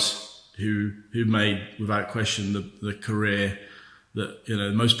guys who made, without question, the career that, you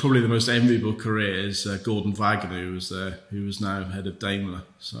know, probably the most enviable career is Gordon Wagner, who was there, who was now head of Daimler.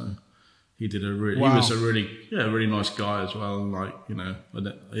 So he did he was a really nice guy as well. And, like, you know,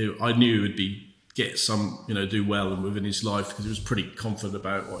 I knew he would do well within his life, because he was pretty confident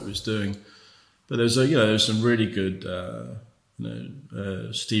about what he was doing. But there's some really good,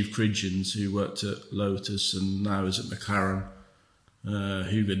 Steve Cridgens, who worked at Lotus and now is at McLaren.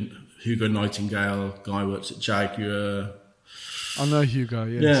 Hugo Nightingale, guy works at Jaguar. I know Hugo.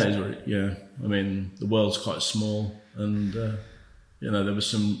 Yes. Yeah. I mean, the world's quite small, and you know, there was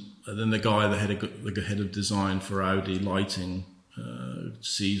some. Then the guy, the head of design for Audi lighting,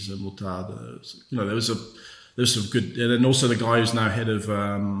 Cesar Mortada. You know, there was some good, and then also the guy who's now head of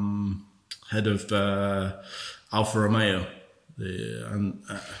Alfa Romeo.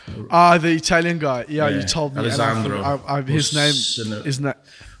 The Italian guy. Yeah, you told me. Alessandro. His name isn't that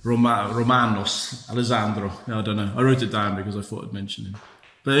Romanos. Alessandro. I don't know. I wrote it down because I thought I'd mention him.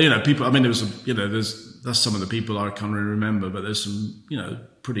 But, you know, people. I mean, that's some of the people I can't really remember. But there's some, you know,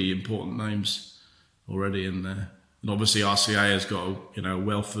 pretty important names already in there. And obviously RCA has got a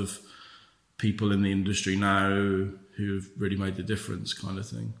wealth of people in the industry now who've really made the difference, kind of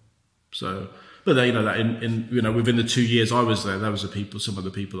thing. So, but you know, that in within the 2 years I was there, that was some of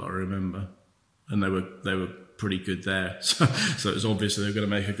the people I remember, and they were pretty good there. So it was obvious they were going to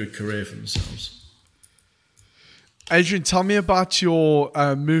make a good career for themselves. Adrian, tell me about your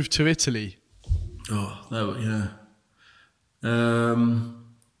move to Italy. Oh, yeah.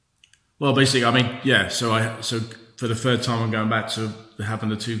 Well, basically, I mean, yeah. So for the third time, I'm going back to having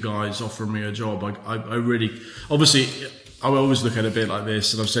the two guys offering me a job. I really, obviously, I always look at it a bit like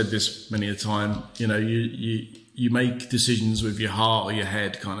this, and I've said this many a time. You know, you make decisions with your heart or your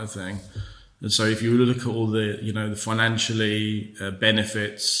head, kind of thing. And so, if you look at all the, you know, the financially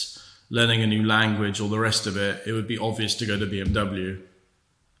benefits, learning a new language, all the rest of it, it would be obvious to go to BMW.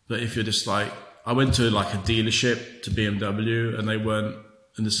 But if you're just like, I went to like a dealership to BMW, and they weren't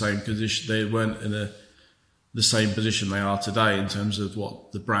in the same position. They weren't in the same position they are today in terms of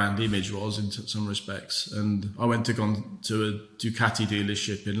what the brand image was in some respects. And I went to a Ducati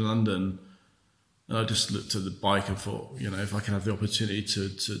dealership in London, and I just looked at the bike and thought, you know, if I can have the opportunity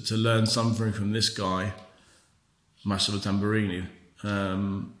to learn something from this guy, Massimo Tamburini,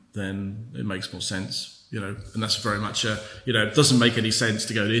 then it makes more sense, and that's very much it doesn't make any sense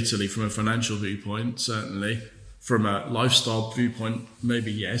to go to Italy from a financial viewpoint, certainly. From a lifestyle viewpoint,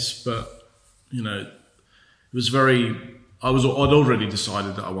 maybe yes, but, it was I'd already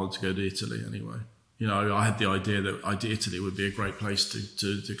decided that I wanted to go to Italy anyway. I had the idea that Italy would be a great place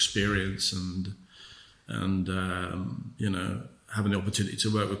to experience and having the opportunity to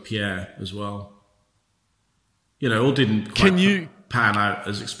work with Pierre as well. All didn't quite pan out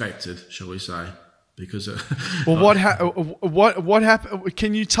as expected, shall we say? Because well, what happened?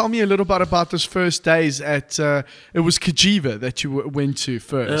 Can you tell me a little bit about those first days at? It was Cagiva that you went to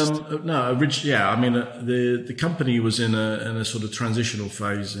first. No, originally, yeah. I mean, the company was in a sort of transitional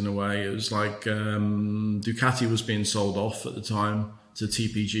phase in a way. It was like Ducati was being sold off at the time to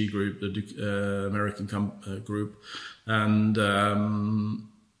TPG Group, the American group, and MV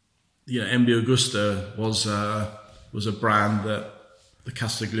Agusta was a brand that the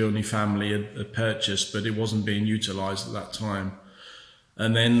Castiglione family had purchased, but it wasn't being utilised at that time.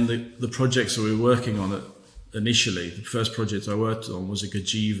 And then the projects that we were working on initially, the first project I worked on was a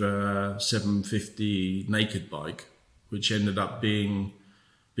Cagiva 750 naked bike, which ended up becoming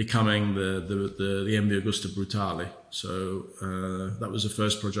the MV Agusta Brutale. So that was the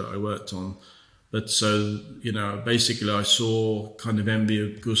first project I worked on. But so, basically I saw kind of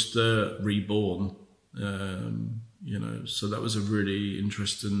MV Agusta reborn. So that was a really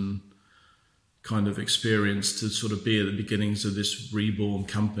interesting kind of experience to sort of be at the beginnings of this reborn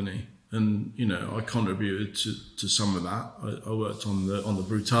company. And, I contributed to some of that. I worked on the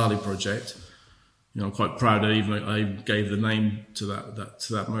Brutale project. I'm quite proud I gave the name to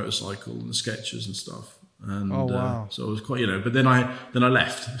that motorcycle and the sketches and stuff. And so I was quite, but then I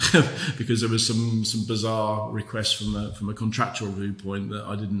left because there was some bizarre requests from a contractual viewpoint that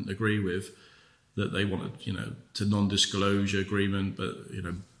I didn't agree with. That they wanted, to non-disclosure agreement, but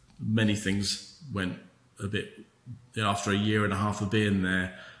many things went a bit after a year and a half of being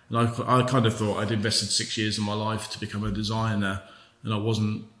there. And I kind of thought I'd invested 6 years of my life to become a designer, and I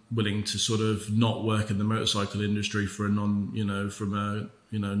wasn't willing to sort of not work in the motorcycle industry for a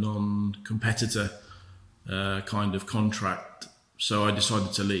non-competitor kind of contract. So I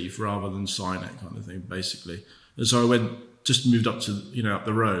decided to leave rather than sign it, kind of thing, basically. And so I just moved up to up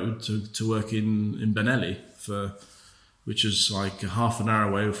the road to work in Benelli which is like half an hour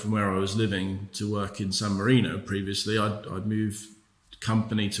away from where I was living, to work in San Marino. Previously, I'd moved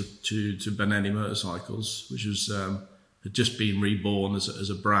company to Benelli Motorcycles, which was had just been reborn as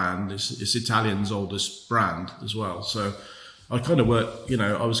a brand. It's Italian's oldest brand as well. So I kind of worked.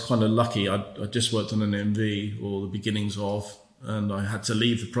 I was kind of lucky. I just worked on an MV, or the beginnings of, and I had to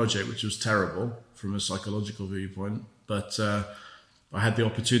leave the project, which was terrible from a psychological viewpoint. But I had the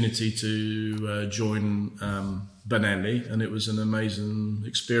opportunity to join Benelli, and it was an amazing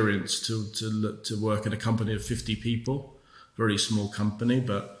experience to work in a company of 50 people, very small company,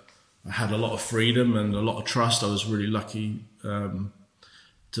 but I had a lot of freedom and a lot of trust. I was really lucky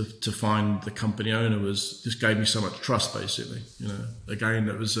to find the company owner just gave me so much trust, basically. Again,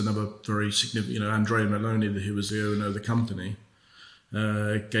 that was another very significant. Andrea Maloney, who was the owner of the company,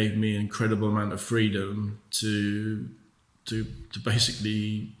 gave me an incredible amount of freedom to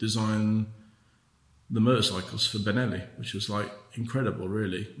basically design the motorcycles for Benelli, which was like incredible,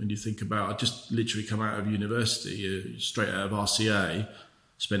 really. When you think about, I just literally come out of university, straight out of RCA,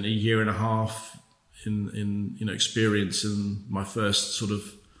 spent a year and a half in experiencing my first sort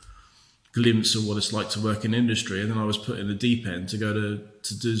of glimpse of what it's like to work in industry, and then I was put in the deep end to go to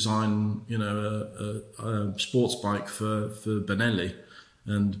design a sports bike for Benelli.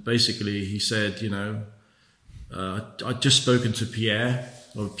 And basically he said, I'd just spoken to Pierre.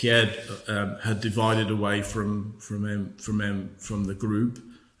 Or Pierre had divided away from the group,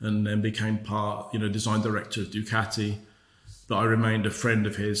 and then became design director of Ducati. But I remained a friend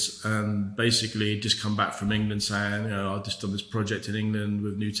of his, and basically he'd just come back from England saying, I've just done this project in England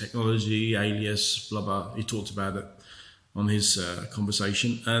with new technology, Alias, blah blah. He talked about it on his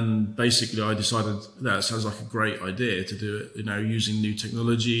conversation, and basically I decided that sounds like a great idea to do it, using new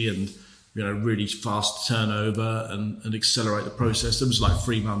technology and really fast turnover and accelerate the process. It was like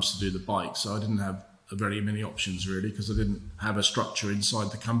 3 months to do the bike, so I didn't have very many options really, because I didn't have a structure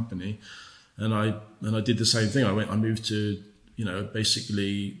inside the company. And I did the same thing. I moved to,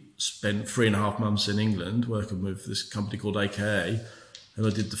 basically spent 3.5 months in England working with this company called AKA, and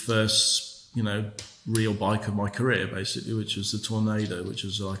I did the first, real bike of my career basically, which was the Tornado, which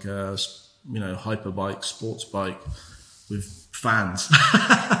was like a, hyper bike, sports bike with fans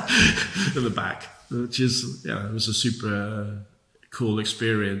at the back, which is, it was a super cool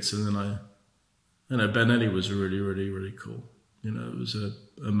experience. And then Benelli was really, really, really cool. You know, it was an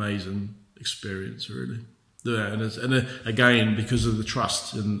amazing experience, really. Yeah, and again, because of the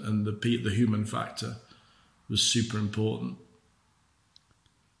trust and the human factor was super important.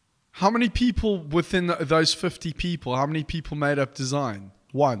 How many people within those 50 people, how many people made up design?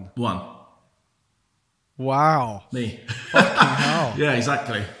 One. Wow. Me. Fucking hell. Yeah,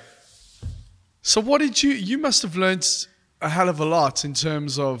 exactly. So what did you must have learned a hell of a lot in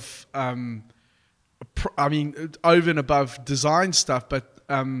terms of, I mean, over and above design stuff, but,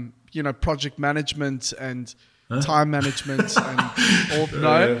 you know, project management and time management and all,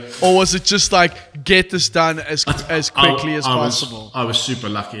 no? Or was it just like, get this done as quickly as possible? I was super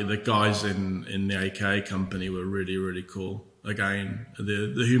lucky. The guys in the AKA company were really, really cool. Again,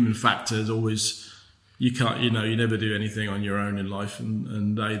 the human factor is always, you can't, you know, you never do anything on your own in life,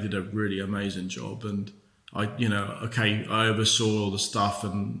 and they did a really amazing job. And I oversaw all the stuff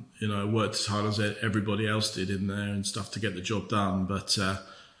and, you know, worked as hard as everybody else did in there and stuff to get the job done. But,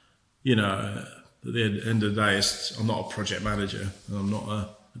 you know, at the end of the day, I'm not a project manager, and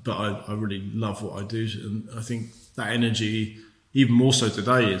but I really love what I do. And I think that energy, even more so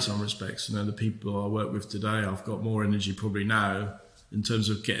today in some respects, you know, the people I work with today, I've got more energy probably now in terms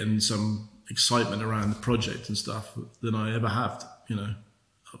of getting some excitement around the project and stuff than I ever have, you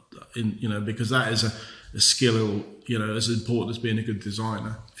know, because that is a skill, you know, as important as being a good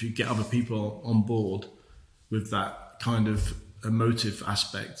designer. If you get other people on board with that kind of emotive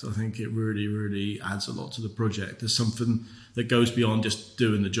aspect, I think it really, really adds a lot to the project. There's something that goes beyond just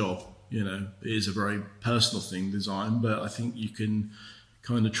doing the job. You know, it is a very personal thing, design, but I think you can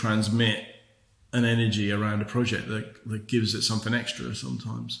kind of transmit an energy around a project that gives it something extra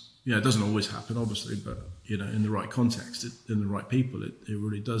sometimes. You know, it doesn't always happen, obviously, but, you know, in the right context, in the right people, it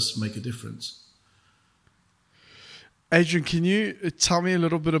really does make a difference. Adrian, can you tell me a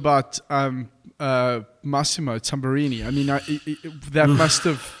little bit about Massimo Tamburini? I mean, that must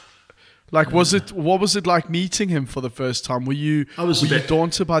have, like, what was it like meeting him for the first time? Were you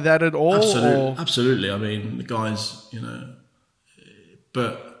daunted by that at all? Absolutely. I mean, the guys, you know,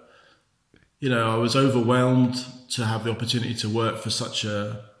 but, you know, I was overwhelmed to have the opportunity to work for such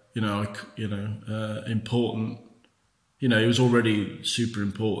a, important, you know, he was already super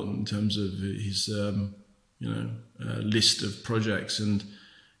important in terms of his, list of projects, and,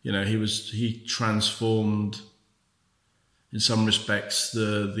 you know, he transformed in some respects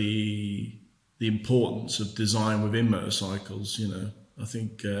the importance of design within motorcycles. You know, I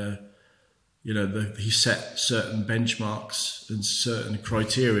think, he set certain benchmarks and certain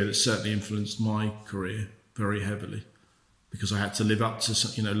criteria that certainly influenced my career very heavily, because I had to live up to,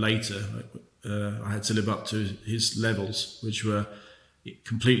 you know, later, I had to live up to his levels, which were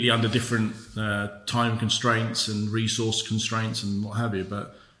completely under different time constraints and resource constraints and what have you.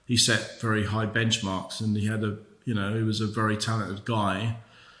 But he set very high benchmarks, and he had he was a very talented guy.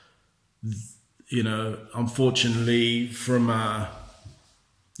 You know, unfortunately, from I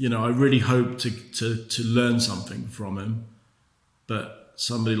really hoped to learn something from him, but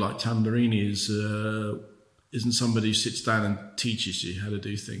somebody like Tamburini isn't somebody who sits down and teaches you how to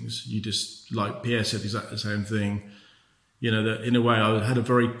do things. You just, like Pierre said exactly the same thing. You know, that in a way I had a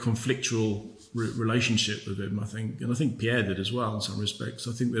very conflictual relationship with him, I think. And I think Pierre did as well in some respects.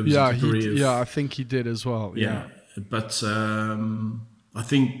 I think there was a degree of... Yeah, I think he did as well. Yeah. But I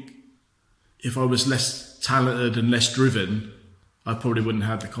think if I was less talented and less driven, I probably wouldn't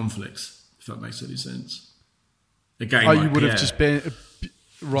have the conflicts, if that makes any sense. Again, you would have just been...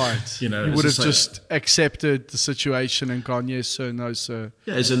 Right. You know, you would have just accepted the situation and gone, yes, sir, no, sir.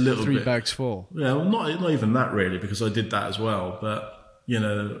 Yeah, it's a little three bit. bags full. Yeah, well, not even that really, because I did that as well. But, you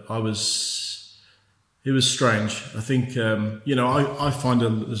know, it was strange. I think, I find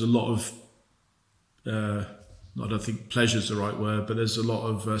there's a lot of, I don't think pleasure is the right word, but there's a lot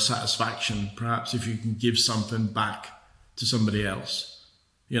of satisfaction, perhaps, if you can give something back to somebody else.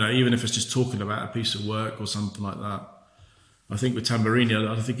 You know, even if it's just talking about a piece of work or something like that. I think with Tamburini,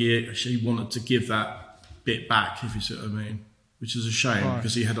 I think he actually wanted to give that bit back, if you see what I mean, which is a shame, right,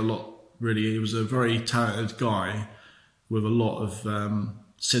 because he had a lot, really, he was a very talented guy with a lot of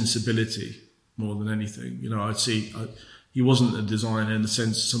sensibility more than anything. You know, he wasn't a designer in the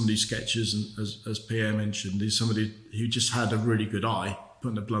sense somebody who sketches, and as Pierre mentioned, he's somebody who just had a really good eye,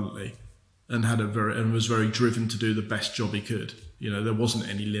 putting it bluntly, and was very driven to do the best job he could. You know, there wasn't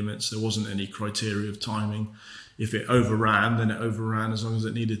any limits, there wasn't any criteria of timing. If it overran, then it overran as long as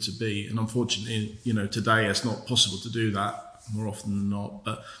it needed to be. And unfortunately, you know, today it's not possible to do that more often than not.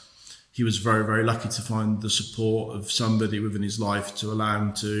 But he was very, very lucky to find the support of somebody within his life to allow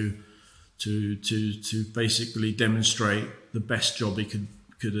him to basically demonstrate the best job he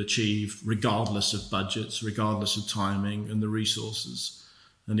could achieve regardless of budgets, regardless of timing and the resources.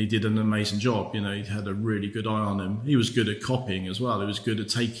 And he did an amazing job. You know, he had a really good eye on him. He was good at copying as well. He was good at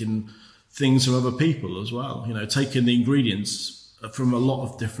taking things from other people as well. You know, taking the ingredients from a lot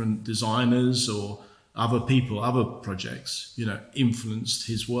of different designers or other people, other projects, you know, influenced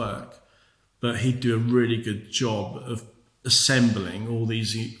his work. But he'd do a really good job of assembling all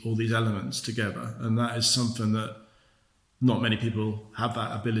these elements together. And that is something that not many people have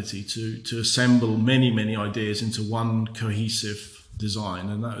that ability to assemble many ideas into one cohesive design.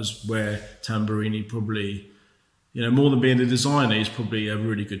 And that is where Tamburini probably, you know, more than being a designer, he's probably a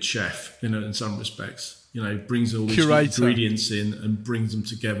really good chef, you know, in some respects. You know, he brings all these ingredients in and brings them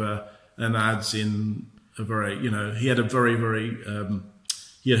together and adds in a very, you know, he had a very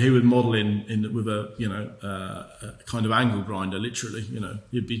yeah, he would model in with a, you know, a kind of angle grinder, literally. You know,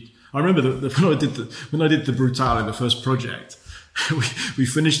 he'd be. I remember when I did the Brutale, the first project, we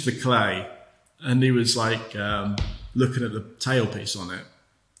finished the clay, and he was like looking at the tailpiece on it,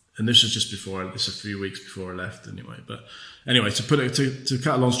 and this was just before. This a few weeks before I left, anyway. But anyway, to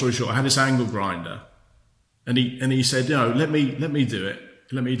cut a long story short, I had this angle grinder, and he said, you know, let me do it,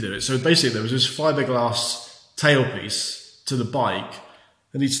 let me do it. So basically, there was this fiberglass tailpiece to the bike.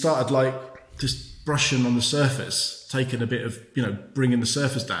 And he started like just brushing on the surface, taking a bit of, you know, bringing the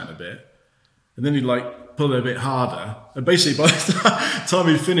surface down a bit. And then he'd like pull it a bit harder. And basically by the time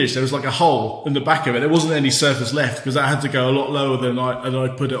he finished, there was like a hole in the back of it. There wasn't any surface left because I had to go a lot lower than I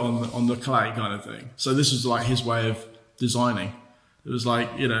put it on the clay kind of thing. So this was like his way of designing. It was like,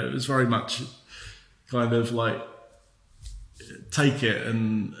 you know, it was very much kind of like, take it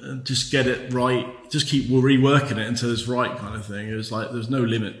and just get it right, just keep reworking it until it's right kind of thing. It was like there's no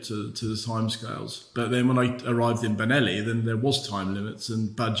limit to the timescales. But then when I arrived in Benelli, then there was time limits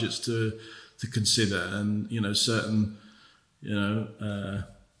and budgets to consider, and you know, certain, you know,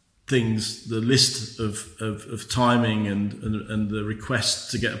 things, the list of timing and the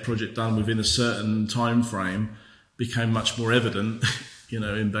request to get a project done within a certain time frame became much more evident you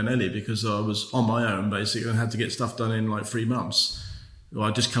know, in Benelli, because I was on my own basically and had to get stuff done in like 3 months. Well,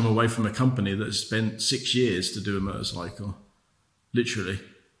 I'd just come away from a company that spent 6 years to do a motorcycle, literally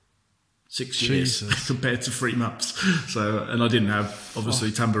 6 years compared to 3 months. So, and I didn't have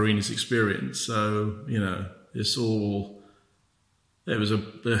obviously Tamburini's experience. So, you know, it was a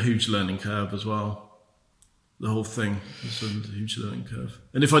huge learning curve as well. The whole thing was a huge learning curve.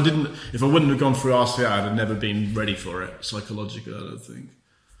 And if I wouldn't have gone through RCA, I'd have never been ready for it psychologically, I don't think.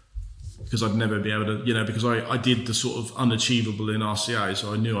 Because I'd never be able to, you know, because I did the sort of unachievable in RCA,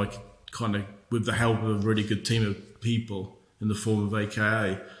 so I knew I could kind of, with the help of a really good team of people in the form of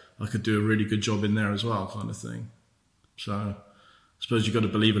AKA, I could do a really good job in there as well, kind of thing. So I suppose you've got to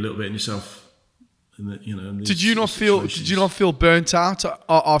believe a little bit in yourself. You know, did you not feel burnt out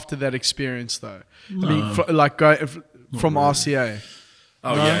after that experience though? No. I mean, like going from RCA.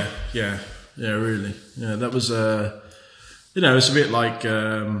 Oh no? yeah, really. Yeah, that was you know, it's a bit like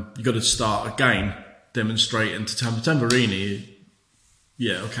you got to start again, demonstrating to Tamburini.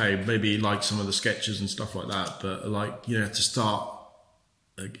 Yeah, okay, maybe like some of the sketches and stuff like that, but like you have to start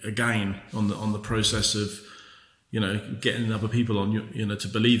again on the process of, you know, getting other people on you know, to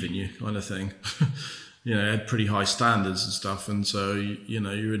believe in you, kind of thing. You know, had pretty high standards and stuff, and so you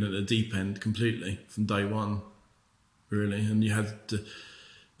know, you're in at the deep end completely from day one, really. And you had to,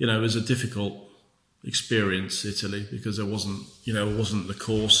 you know, it was a difficult experience, Italy, because there wasn't, you know, it wasn't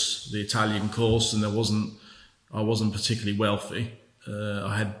the Italian course, and I wasn't particularly wealthy.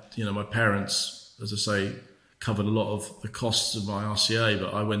 I had, you know, my parents, as I say, covered a lot of the costs of my RCA,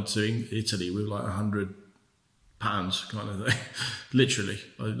 but I went to Italy with like £100 kind of thing. Literally,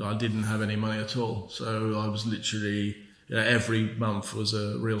 I didn't have any money at all, so I was literally, you know, every month was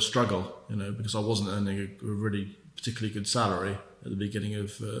a real struggle, you know, because I wasn't earning a really particularly good salary at the beginning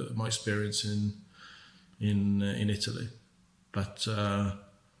of my experience in Italy. But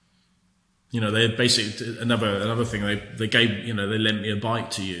you know, they had basically another thing, they gave, you know, they lent me a bike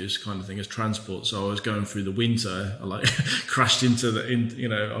to use, kind of thing, as transport. So I was going through the winter, I like crashed into you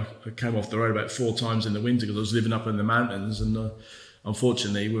know, I came off the road about 4 times in the winter because I was living up in the mountains, and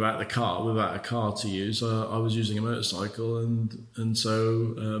unfortunately without a car to use, I was using a motorcycle, and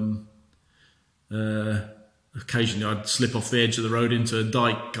so occasionally I'd slip off the edge of the road into a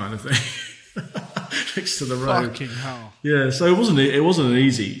dike, kind of thing. Next to the road. Fucking hell. Yeah, so it wasn't an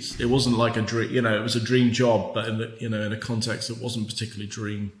easy. It wasn't like a dream. You know, it was a dream job, but in a context that wasn't particularly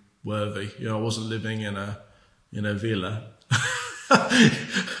dream worthy. You know, I wasn't living in a villa.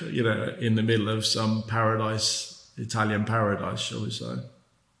 You know, in the middle of some paradise, Italian paradise, shall we say?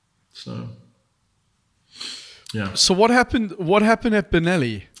 So. Yeah. So what happened? What happened at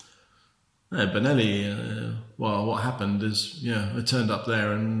Benelli? Yeah, Benelli, well, what happened is, I turned up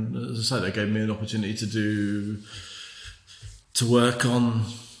there, and as I say, they gave me an opportunity to work on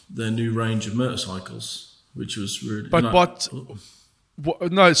their new range of motorcycles, which was really. But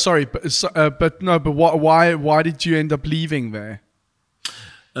no, sorry, why did you end up leaving there?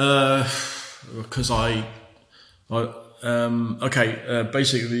 Because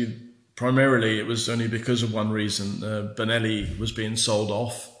basically, primarily it was only because of one reason. Benelli was being sold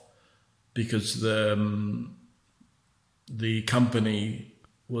off because the company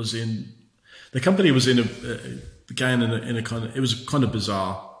was in a kind of, it was kind of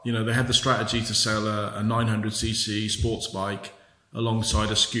bizarre. They had the strategy to sell a 900cc sports bike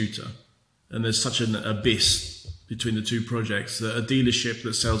alongside a scooter, and there's such an abyss between the two projects that a dealership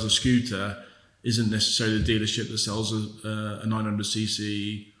that sells a scooter isn't necessarily the dealership that sells a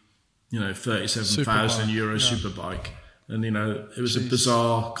 900cc, 37,000 euro superbike. And, it was a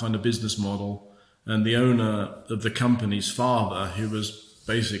bizarre kind of business model. And the owner of the company's father, who was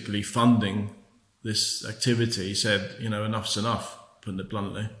basically funding this activity, said, enough's enough, putting it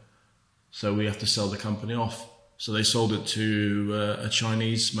bluntly. So we have to sell the company off. So they sold it to a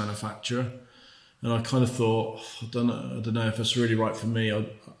Chinese manufacturer. And I kind of thought, I don't know if it's really right for me.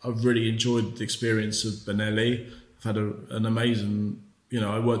 I've really enjoyed the experience of Benelli. I've had an amazing,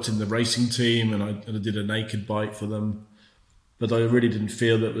 I worked in the racing team, and I did a naked bike for them. But I really didn't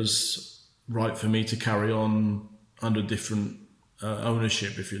feel that it was right for me to carry on under different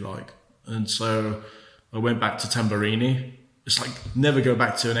ownership, if you like. And so I went back to Tamburini. It's like never go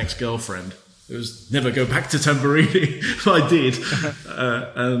back to an ex-girlfriend. It was never go back to Tamburini. I did.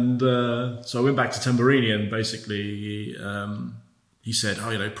 So I went back to Tamburini, and basically he said,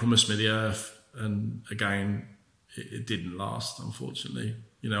 promise me the earth. And again, it didn't last, unfortunately.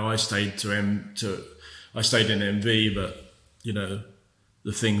 I stayed in MV, but the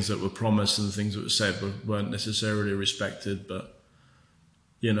things that were promised and the things that were said weren't necessarily respected. But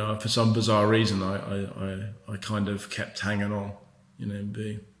for some bizarre reason, I kind of kept hanging on in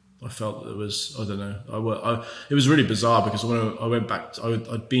MV. I felt that there was, I don't know. It was really bizarre because when I went back,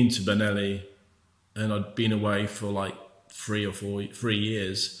 I'd been to Benelli, and I'd been away for like 3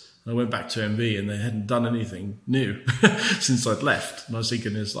 years. I went back to MV, and they hadn't done anything new since I'd left. And I was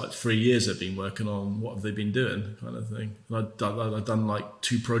thinking, it's like 3 years they've been working on. What have they been doing, kind of thing. And I'd done like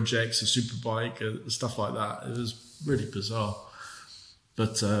 2 projects, a superbike, stuff like that. It was really bizarre.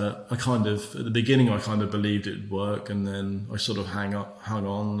 But at the beginning, I kind of believed it would work, and then I sort of hung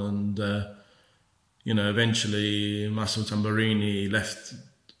on, and eventually Massimo Tamburini left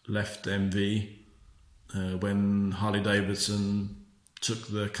MV when Harley Davidson took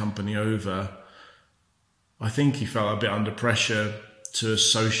the company over. I think he felt a bit under pressure to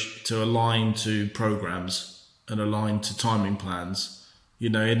align to programs and align to timing plans.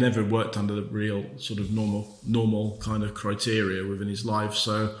 He'd never worked under the real sort of normal kind of criteria within his life.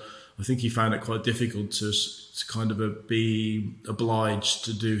 So I think he found it quite difficult to kind of be obliged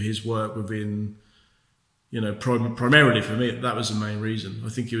to do his work within, primarily for me, that was the main reason. I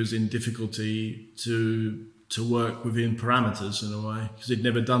think he was in difficulty to work within parameters in a way, because he'd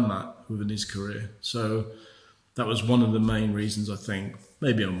never done that within his career. So that was one of the main reasons, I think.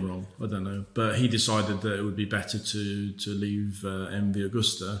 Maybe I'm wrong, I don't know. But he decided that it would be better to leave MV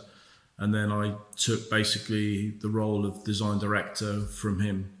Agusta. And then I took basically the role of design director from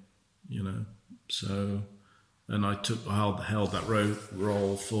him, So, and I held that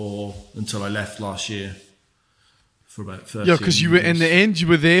role until I left last year for about 13 Yeah, because you were, in the end, you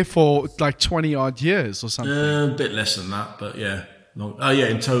were there for like 20 odd years or something. A bit less than that, but yeah.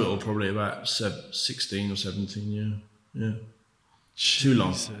 In total, probably about 16 or 17, yeah. Too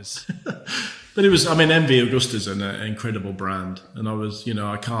long. But it was, MV Agusta is an incredible brand. And I was,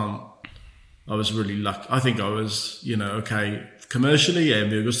 I was really lucky. I think I was, okay, commercially,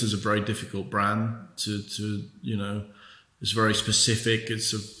 MV Agusta is a very difficult brand to it's very specific.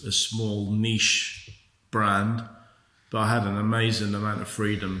 It's a small niche brand. But I had an amazing amount of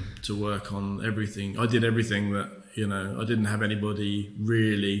freedom to work on everything. I did everything that, I didn't have anybody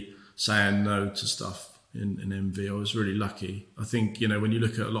really saying no to stuff in MV. I was really lucky. I think, when you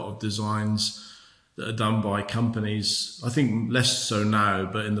look at a lot of designs that are done by companies, I think less so now,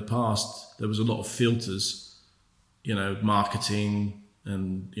 but in the past, there was a lot of filters, marketing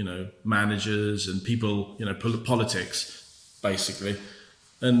and, managers and people, politics, basically.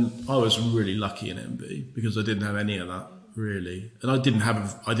 And I was really lucky in MV because I didn't have any of that really, and I didn't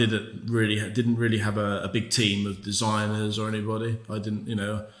really have a big team of designers or anybody. I didn't,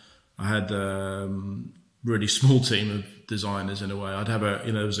 I had really small team of designers in a way. I'd have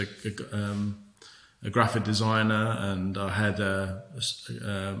there was a a graphic designer, and I had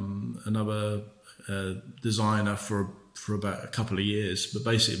another designer for about a couple of years. But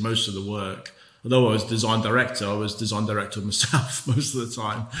basically, most of the work, although I was design director, I was design director myself most of the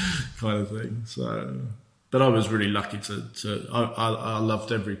time, kind of thing. So, but I was really lucky I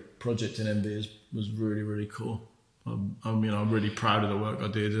loved every project in MB. It was really, really cool. I'm really proud of the work I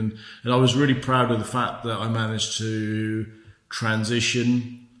did, and I was really proud of the fact that I managed to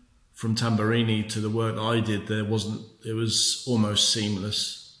transition from Tamburini to the work that I did. It was almost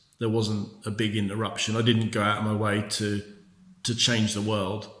seamless. There wasn't a big interruption. I didn't go out of my way to change the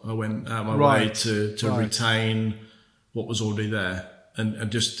world. I went out of my way to retain what was already there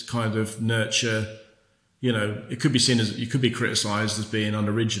and just kind of nurture. It could be seen as, you could be criticised as being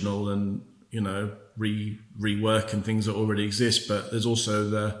unoriginal and rework and things that already exist, but there's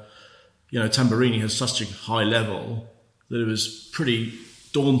also Tamburini has such a high level that it was pretty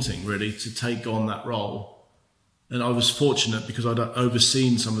daunting really to take on that role. And I was fortunate because I'd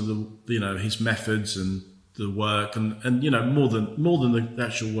overseen some of the his methods and the work and more than the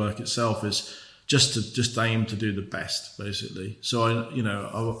actual work itself is just aim to do the best basically. So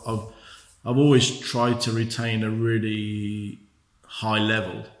I've always tried to retain a really high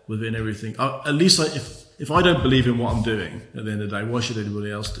level within everything. At least if I don't believe in what I'm doing at the end of the day, why should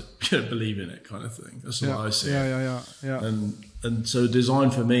anybody else believe in it, kind of thing. That's what I see. Yeah. And so design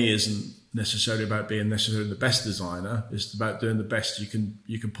for me isn't necessarily about being necessarily the best designer. It's about doing the best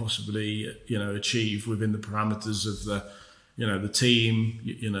you can possibly achieve within the parameters of the team,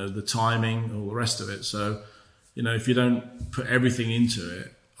 the timing, all the rest of it. So if you don't put everything into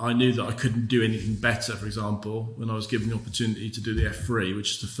it, I knew that I couldn't do anything better. For example, when I was given the opportunity to do the F3,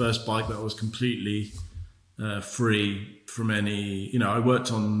 which is the first bike that was completely free from any, I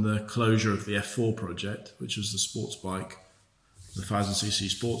worked on the closure of the F4 project, which was the sports bike, the 1000cc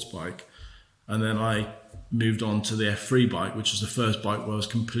sports bike. And then I moved on to the F3 bike, which was the first bike where I was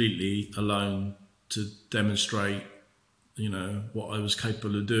completely alone to demonstrate, what I was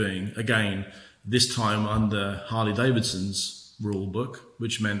capable of doing. Again, this time under Harley Davidson's rule book,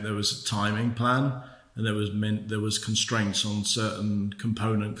 which meant there was a timing plan and there was constraints on certain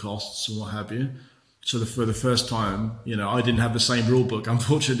component costs and what have you. So for the first time, I didn't have the same rule book,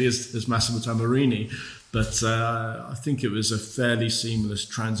 unfortunately, as Massimo Tamburini, but I think it was a fairly seamless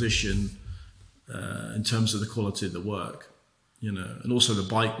transition in terms of the quality of the work, and also the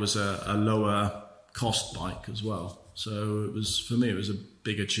bike was a lower cost bike as well. So for me, it was a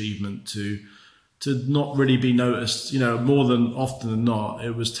big achievement to not really be noticed, more than often than not,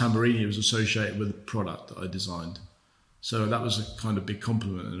 it was Tamburini was associated with the product that I designed. So that was a kind of big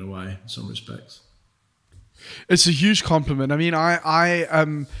compliment in a way, in some respects. It's a huge compliment. I mean,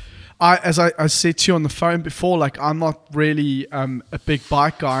 as I said to you on the phone before, like I'm not really a big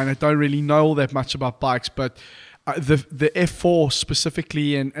bike guy and I don't really know all that much about bikes, but the F4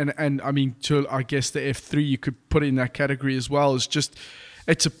 specifically and I mean, I guess the F3 you could put in that category as well, is just,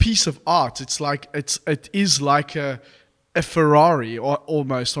 it's a piece of art. It is like a Ferrari or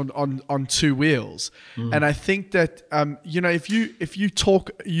almost on two wheels. And I think that if you talk,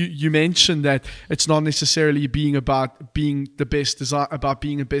 you mentioned that it's not necessarily about being the best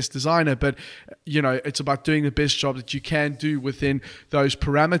being a best designer, but it's about doing the best job that you can do within those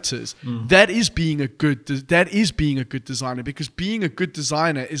parameters. That is being a good designer, because being a good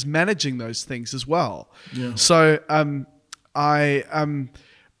designer is managing those things as well. So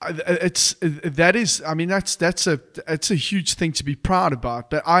it's a huge thing to be proud about.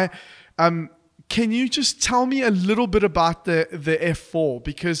 But can you just tell me a little bit about the F4,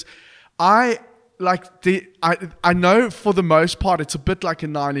 because I know for the most part it's a bit like a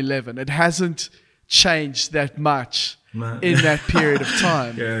 911. It hasn't changed that much in that period of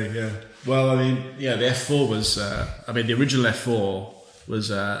time. Well, I mean, the F4 was the original F4 was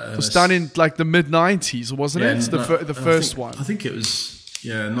done in like the mid-90s, wasn't it? It's the first one. I think it was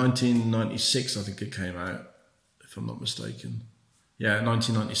 1996. I think it came out, if I'm not mistaken.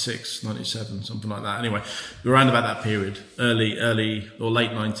 1996, 97, something like that. Anyway, around about that period, early or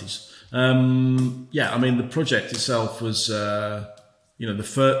late 90s. The project itself was, there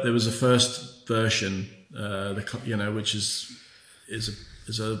was a first version, which is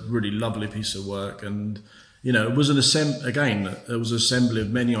a really lovely piece of work, and it was there was an assembly of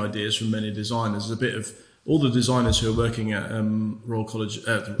many ideas from many designers. A bit of all the designers who were working at Royal College,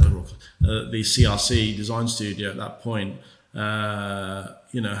 the CRC Design Studio at that point,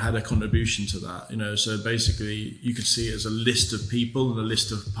 had a contribution to that. So basically, you could see it as a list of people and a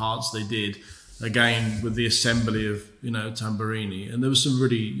list of parts they did. Again, with the assembly of Tamburini, and there was some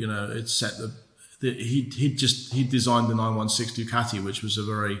really it set he designed the 916 Ducati, which was a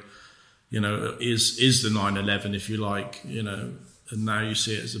very is the 911, if you like, and now you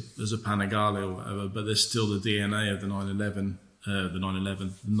see it as a Panigale or whatever, but there's still the DNA of the 911, the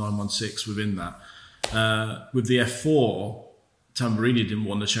 916 within that. With the F4, Tamburini didn't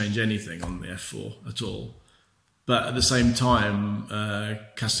want to change anything on the F4 at all. But at the same time, Claudio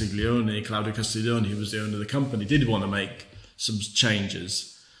Castiglione, who was the owner of the company, did want to make some changes.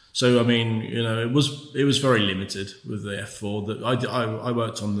 So I mean, it was very limited with the F4. That I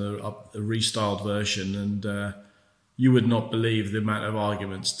worked on the restyled version, and you would not believe the amount of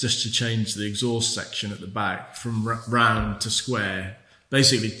arguments just to change the exhaust section at the back from round to square.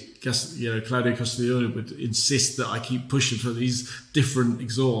 Basically, Claudio Castiglione would insist that I keep pushing for these different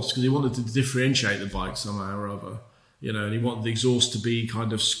exhausts because he wanted to differentiate the bike somehow or other. And he wanted the exhaust to be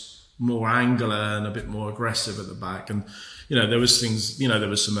kind of more angular and a bit more aggressive at the back. And there was things, there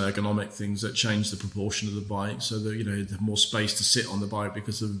was some ergonomic things that changed the proportion of the bike, so that you had more space to sit on the bike,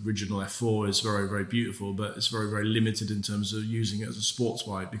 because the original F4 is very, very beautiful, but it's very, very limited in terms of using it as a sports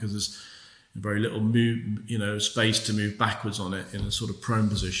bike because there's very little space to move backwards on it in a sort of prone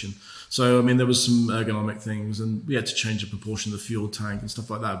position. So I mean, there was some ergonomic things, and we had to change the proportion of the fuel tank and stuff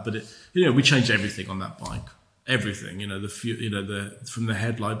like that. But we changed everything on that bike. Everything, from the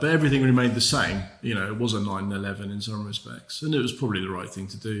headlight, but everything remained the same. It was a 911 in some respects, and it was probably the right thing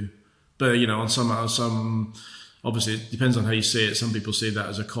to do. But on some, obviously it depends on how you see it. Some people see that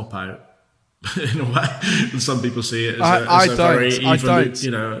as a cop out, in a way, and some people see it as a very even.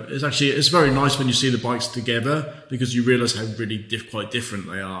 It's very nice when you see the bikes together, because you realise how really quite different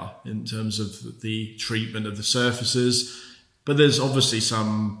they are in terms of the treatment of the surfaces. But there's obviously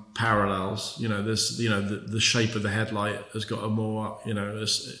some parallels. There's the shape of the headlight has got a more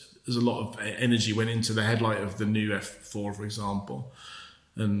there's a lot of energy went into the headlight of the new F4, for example,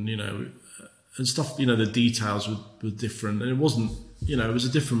 and and stuff. The details were different, and it wasn't. It was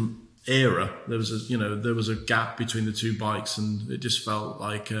a different era. There was a gap between the two bikes, and it just felt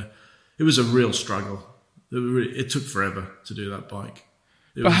like it was a real struggle. It took forever to do that bike.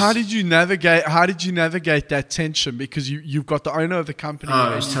 But how did you navigate that tension? Because you've got the owner of the company.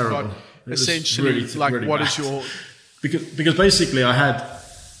 Oh, it was terrible. Essentially, really what bad. Is your... Because basically I had,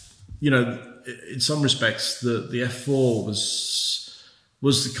 in some respects, the F4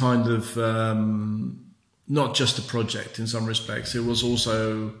 was the kind of, not just a project in some respects. It was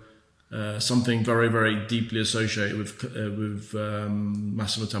also something very, very deeply associated with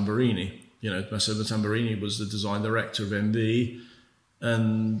Massimo Tamburini. Massimo Tamburini was the design director of MV.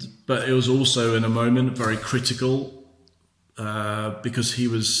 But it was also in a moment very critical because he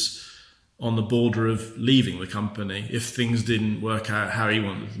was on the border of leaving the company if things didn't work out how he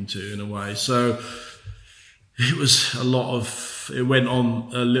wanted them to, in a way. So it was it went on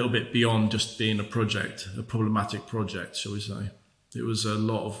a little bit beyond just being a problematic project, shall we say. There was a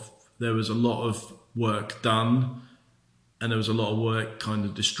lot of work done, and there was a lot of work kind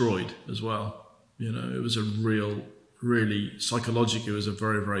of destroyed as well. It was really psychologically, it was a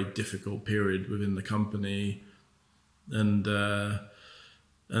very, very difficult period within the company, and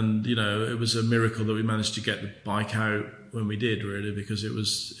it was a miracle that we managed to get the bike out when we did, really, because it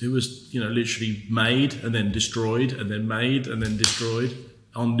was literally made and then destroyed and then made and then destroyed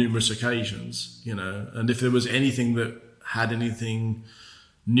on numerous occasions, and if there was anything that had anything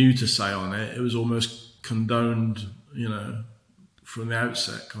new to say on it, it was almost condoned, from the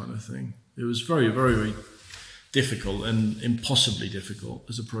outset, kind of thing. It was very, very, very difficult and impossibly difficult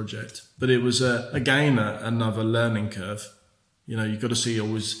as a project, but it was again another learning curve. You've got to see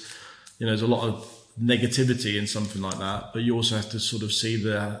always, there's a lot of negativity in something like that, but you also have to sort of see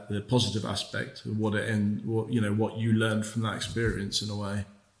the positive aspect of what you learned from that experience, in a way,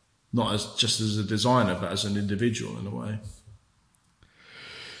 not just as a designer, but as an individual, in a way.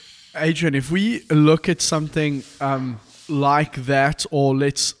 Adrian, if we look at something like that, or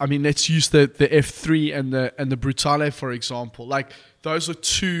let's use the F3 and the Brutale, for example. Like, those are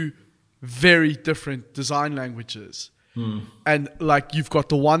two very different design languages. And like, you've got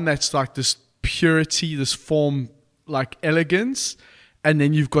the one that's like this purity, this form, like elegance, and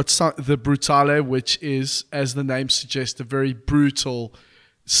then you've got the Brutale, which is, as the name suggests, a very brutal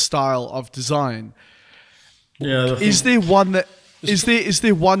style of design. Yeah. Is there one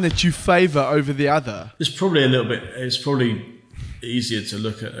that you favor over the other? It's probably easier to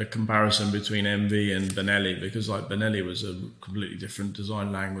look at a comparison between MV and Benelli, because like Benelli was a completely different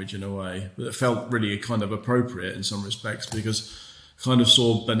design language in a way, but it felt really kind of appropriate in some respects, because I kind of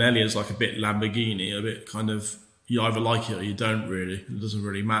saw Benelli as like a bit Lamborghini, a bit kind of, you either like it or you don't, really. It doesn't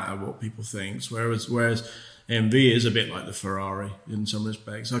really matter what people think. Whereas MV is a bit like the Ferrari in some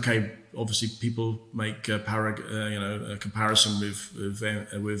respects. Okay, obviously people make a comparison with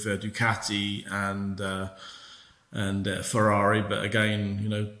Ducati and Ferrari, but again,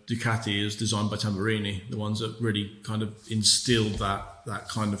 Ducati is designed by Tamburini, the ones that really kind of instilled that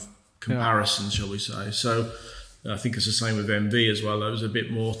kind of comparison, shall we say. So I think it's the same with MV as well. It was a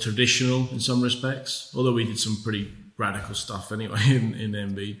bit more traditional in some respects, although we did some pretty radical stuff anyway in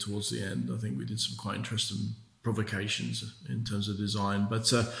MV towards the end. I think we did some quite interesting provocations in terms of design.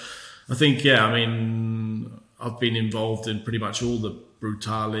 But I think, I've been involved in pretty much all the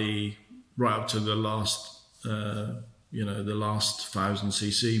Brutale right up to the last, the last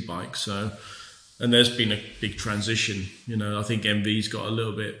 1000cc bike. So, and there's been a big transition. I think MV's got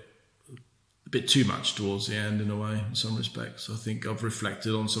a bit too much towards the end in a way, in some respects. I think I've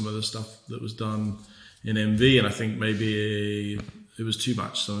reflected on some of the stuff that was done in MV, and I think maybe it was too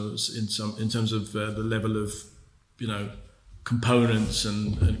much. So it was in terms of the level of components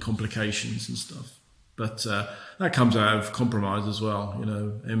and complications and stuff. But that comes out of compromise as well.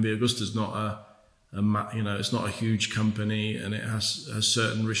 MV Agusta is not it's not a huge company, and it has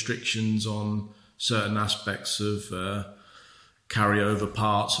certain restrictions on certain aspects of carryover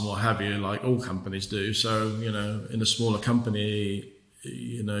parts and what have you, like all companies do. So in a smaller company,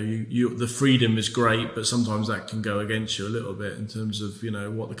 the freedom is great, but sometimes that can go against you a little bit in terms of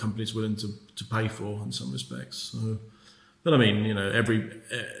what the company's willing to pay for in some respects. So, but I mean,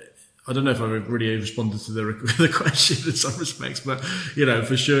 I don't know if I really responded to the question in some respects, but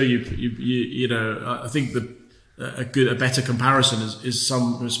for sure, I think a better comparison is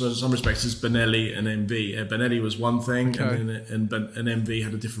some respects is Benelli and MV. Benelli was one thing, okay, and MV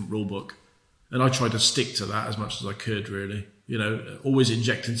had a different rule book, and I tried to stick to that as much as I could, really. Always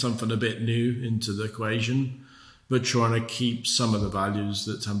injecting something a bit new into the equation, but trying to keep some of the values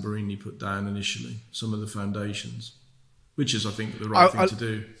that Tamburini put down initially, some of the foundations, which is, I think, the right thing to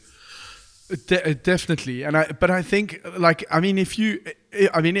do. Definitely, but I think, if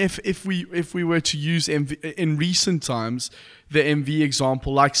we were to use MV in recent times, the MV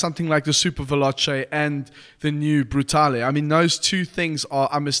example, like something like the Super Veloce and the new Brutale, those two things are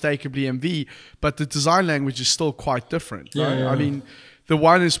unmistakably MV, but the design language is still quite different. Right? Yeah. The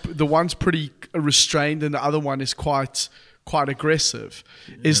one's pretty restrained, and the other one is quite aggressive.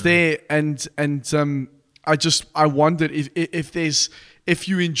 Yeah. Is there I wondered if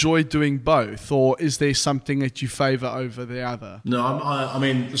you enjoy doing both, or is there something that you favour over the other? No,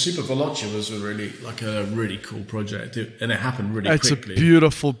 the Super Veloce was a really cool project, and it happened really quickly. It's a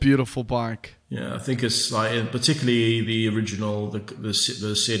beautiful, beautiful bike. Yeah, I think it's particularly the original, the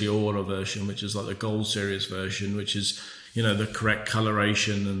Serie Oro version, which is like the Gold Series version, which is the correct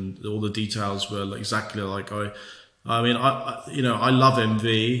coloration and all the details were exactly like I love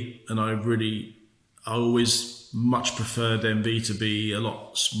MV, and I always much preferred MV to be a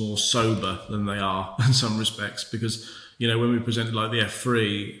lot more sober than they are in some respects, because when we presented like the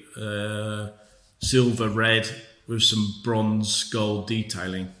F3, silver red with some bronze gold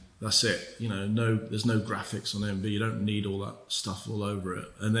detailing, that's it. There's no graphics on MV. You don't need all that stuff all over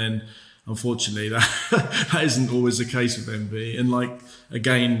it. And then unfortunately that isn't always the case with MV. And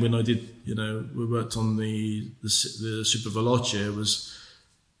again, when I did we worked on the Super Veloce, it was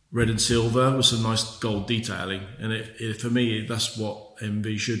red and silver with some nice gold detailing, and for me, that's what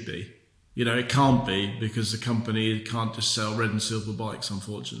MV should be. It can't be, because the company can't just sell red and silver bikes,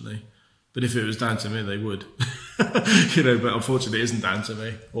 unfortunately. But if it was down to me, they would. But unfortunately, it isn't down to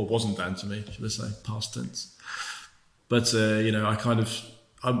me, or wasn't down to me, should I say, past tense. But that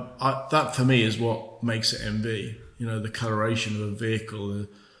for me is what makes it MV. The coloration of a vehicle.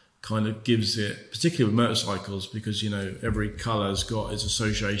 Kind of gives it, particularly with motorcycles, because every colour's got its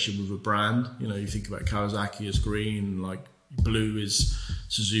association with a brand. You think about Kawasaki as green, like blue is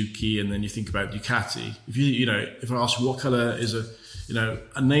Suzuki, and then you think about Ducati. If I ask you what colour is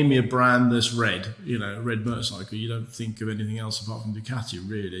name me a brand that's red, red motorcycle, you don't think of anything else apart from Ducati,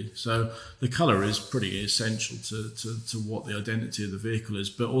 really. So the colour is pretty essential to what the identity of the vehicle is,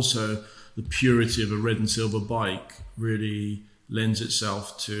 but also the purity of a red and silver bike really lends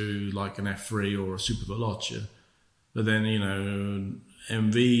itself to like an F3 or a Super Veloce. But then,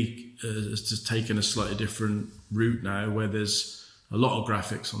 MV has just taken a slightly different route now, where there's a lot of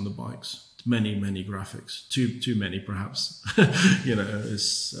graphics on the bikes. Many graphics. Too many, perhaps.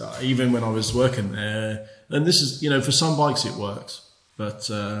 It's, even when I was working there, and this is, for some bikes it works,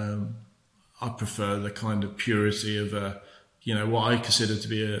 but I prefer the kind of purity of what I consider to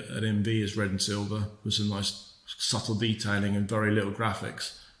be an MV is red and silver with some nice subtle detailing and very little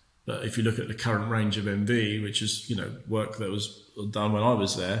graphics. But if you look at the current range of MV, which is work that was done when I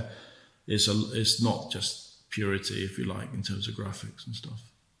was there, it's not just purity, if you like, in terms of graphics and stuff.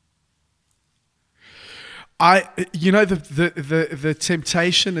 The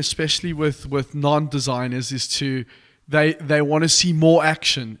temptation, especially with non-designers, is to they want to see more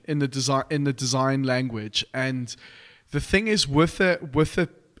action in the design language. And the thing is, with a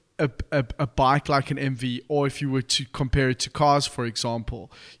bike like an MV, or if you were to compare it to cars, for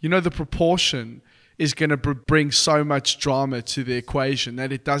example, the proportion is going to bring so much drama to the equation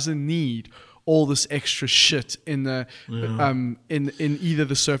that it doesn't need all this extra shit in the in either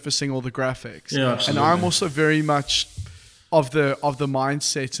the surfacing or the graphics. Yeah, absolutely. And I'm also very much of the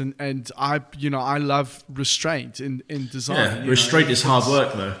mindset, and I love restraint in design. Yeah, restraint is hard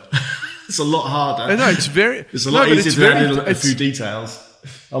work though. It's a lot harder. No, it's very. It's a lot easier to add in a few details.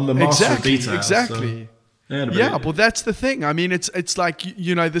 I'm the master of details. Exactly. So. Yeah, well, that's the thing. I mean, it's like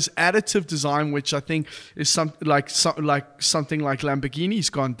this additive design, which I think is something like Lamborghini's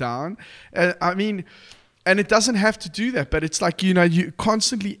gone down. I mean, and it doesn't have to do that, but it's like you're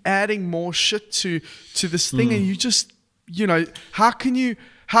constantly adding more shit to this thing, and you just how can you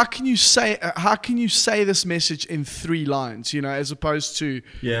say this message in 3 lines, as opposed to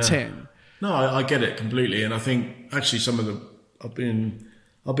 10? No, I get it completely, and I think actually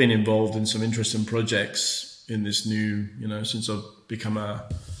I've been involved in some interesting projects in this new, since I've become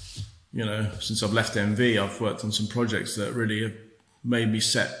since I've left MV, I've worked on some projects that really have made me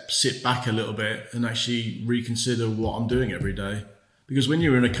sit back a little bit and actually reconsider what I'm doing every day. Because when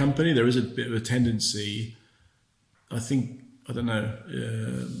you're in a company, there is a bit of a tendency, I don't know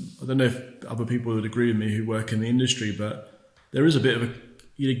if other people would agree with me who work in the industry, but there is a bit of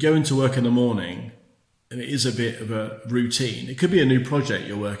you go into work in the morning, and it is a bit of a routine. It could be a new project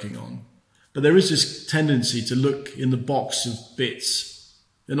you're working on, but there is this tendency to look in the box of bits.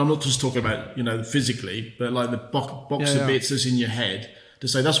 And I'm not just talking about, physically, but like the box of bits that's in your head, to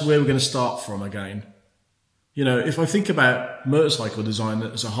say that's where we're going to start from again. If I think about motorcycle design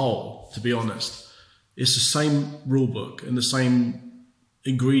as a whole, to be honest, it's the same rule book and the same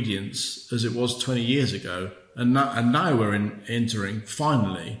ingredients as it was 20 years ago. And now we're entering,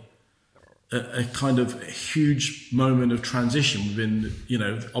 finally, a kind of a moment of transition within,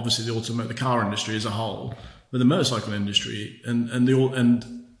 obviously the car industry as a whole, but the motorcycle industry and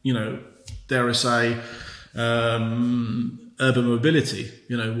dare I say, urban mobility,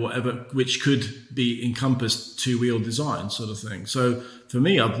 whatever, which could be encompassed 2-wheel design sort of thing. So for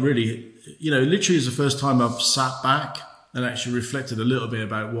me, I've really, literally is the first time I've sat back and actually reflected a little bit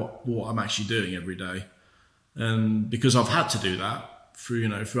about what I'm actually doing every day. And because I've had to do that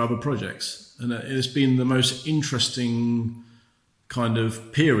through other projects, and it's been the most interesting kind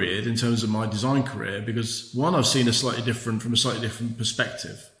of period in terms of my design career, because one, I've seen from a slightly different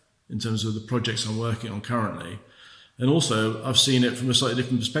perspective in terms of the projects I'm working on currently, and also I've seen it from a slightly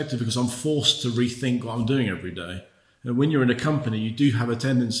different perspective because I'm forced to rethink what I'm doing every day. And when you're in a company, you do have a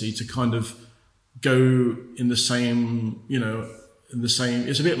tendency to kind of go in the same,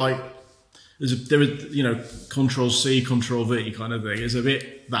 it's a bit like there is, Control C, Control V kind of thing. It's a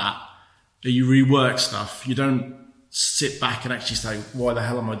bit that you rework stuff. You don't sit back and actually say, why the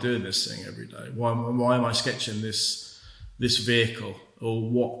hell am I doing this thing every day? Why am I sketching this vehicle? Or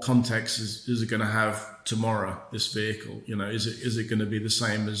what context is it going to have tomorrow, this vehicle? Is it going to be the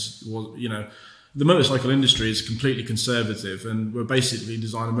same as, the motorcycle industry is completely conservative, and we're basically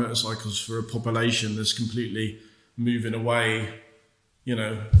designing motorcycles for a population that's completely moving away.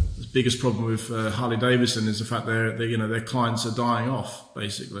 The biggest problem with Harley Davidson is the fact their clients are dying off,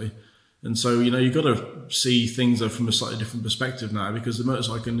 basically. And so, you've got to see things from a slightly different perspective now, because the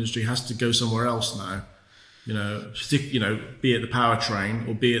motorcycle industry has to go somewhere else now. Be it the powertrain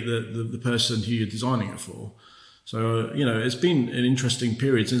or be it the person who you're designing it for. So, it's been an interesting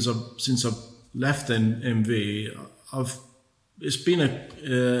period since I've left MV. It's been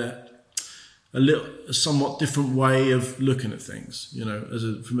a somewhat different way of looking at things,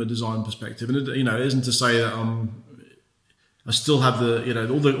 from a design perspective. And it isn't to say that I still have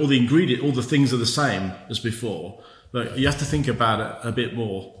all the ingredient, all the things are the same as before, but you have to think about it a bit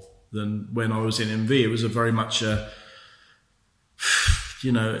more than when I was in MV. It was a very much I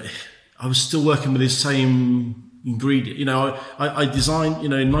was still working with the same ingredient. I designed,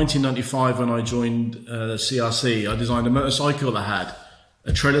 in 1995 when I joined CRC, I designed a motorcycle that had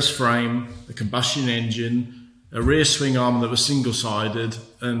a treadless frame, a combustion engine, a rear swing arm that was single-sided,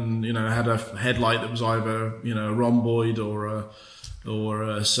 and had a headlight that was either a rhomboid or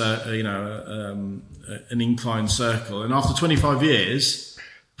an inclined circle. And after 25 years,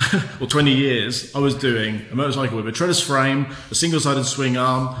 or 20 years, I was doing a motorcycle with a treadless frame, a single-sided swing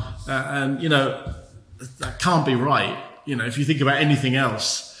arm, and that can't be right. If you think about anything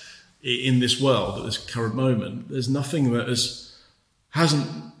else, in this world at this current moment. There's nothing that hasn't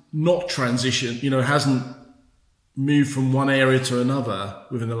not transitioned, hasn't moved from one area to another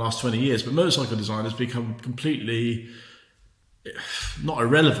within the last 20 years. But motorcycle design has become completely, not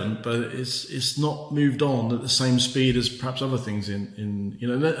irrelevant, but it's not moved on at the same speed as perhaps other things and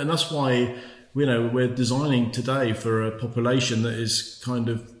that's why, we're designing today for a population that is kind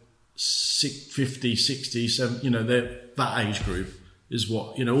of 50, 60, 70, that age group is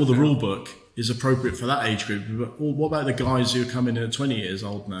what, all the rule book is appropriate for that age group. But what about the guys who are coming in at 20 years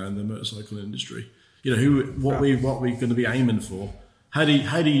old now in the motorcycle industry? What we're going to be aiming for? How do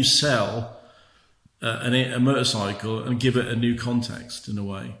you sell a motorcycle and give it a new context in a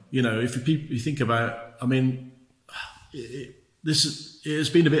way? If you think about, it has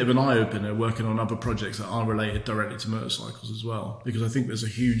been a bit of an eye opener working on other projects that are related directly to motorcycles as well, because I think there's a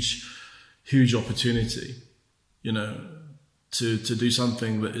huge opportunity, to do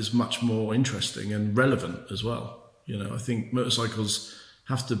something that is much more interesting and relevant as well. I think motorcycles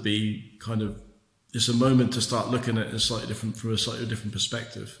have to be it's a moment to start looking at it from a slightly different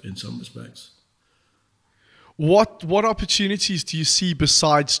perspective in some respects. What opportunities do you see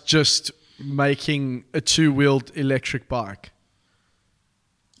besides just making a two-wheeled electric bike?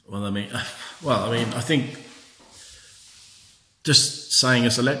 Well, I think just saying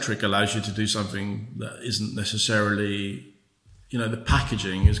it's electric allows you to do something that isn't necessarily, the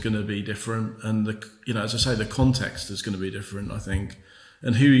packaging is going to be different, and as I say, the context is going to be different, I think,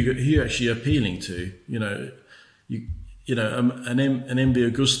 and who you actually appealing to. An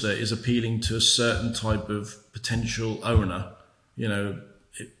MV Agusta is appealing to a certain type of potential owner.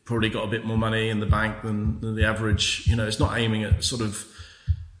 It probably got a bit more money in the bank than the average. It's not aiming at sort of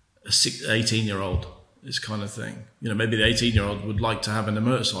a 18-year-old. This kind of thing. Maybe the 18-year-old would like to have a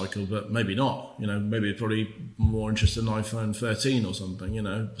motorcycle, but maybe not. Maybe it's probably more interested in iPhone 13 or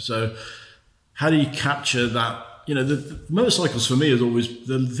something. So how do you capture that? The motorcycles for me is always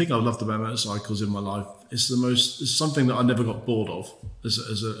the thing I've loved about motorcycles in my life. It's something that I never got bored of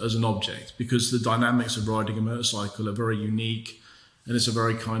as an object, because the dynamics of riding a motorcycle are very unique, and it's a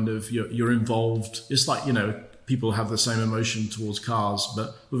very kind of you're involved. It's like people have the same emotion towards cars,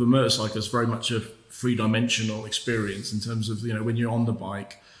 but with a motorcycle, it's very much a three-dimensional experience in terms of when you're on the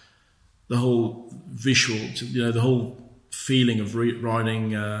bike, the whole visual, the whole feeling of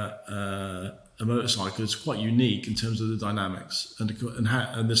riding a motorcycle is quite unique in terms of the dynamics and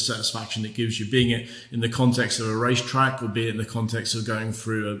the satisfaction it gives you, being it in the context of a racetrack, or be it in the context of going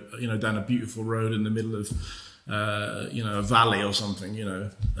through down a beautiful road in the middle of a valley or something.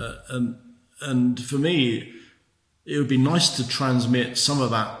 And for me, it would be nice to transmit some of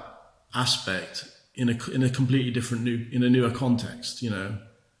that aspect in a completely different newer context,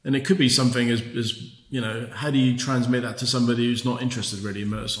 and it could be something as how do you transmit that to somebody who's not interested really in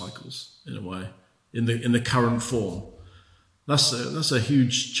motorcycles in a way, in the current form? That's a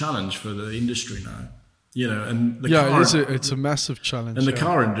huge challenge for the industry now, and it's a massive challenge. And the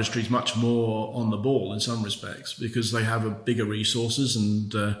car industry is much more on the ball in some respects, because they have a bigger resources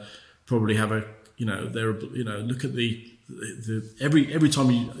and probably have look at every time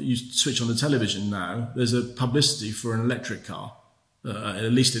you switch on the television now, there's a publicity for an electric car,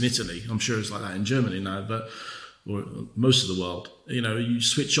 at least in Italy. I'm sure it's like that in Germany now, or most of the world. You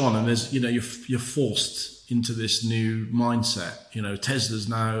switch on and there's you're forced into this new mindset. Tesla's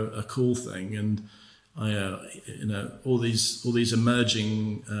now a cool thing, and all these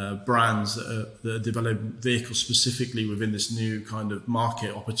emerging brands that are developing vehicles specifically within this new kind of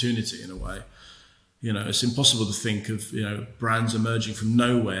market opportunity in a way. It's impossible to think of, brands emerging from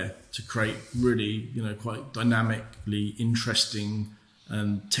nowhere to create really, quite dynamically interesting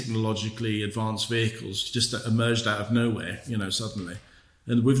and technologically advanced vehicles just that emerged out of nowhere, suddenly.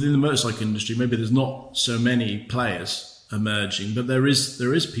 And within the motorcycle industry, maybe there's not so many players emerging, but there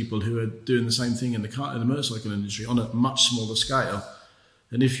is people who are doing the same thing in the motorcycle industry on a much smaller scale.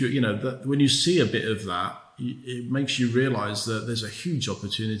 And if when you see a bit of that, it makes you realize that there's a huge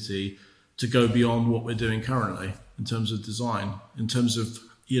opportunity to go beyond what we're doing currently in terms of design, in terms of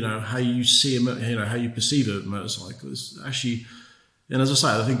how you see how you perceive a motorcycle. It's actually, and as I say,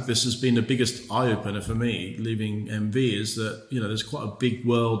 I think this has been the biggest eye opener for me leaving MV, is that there's quite a big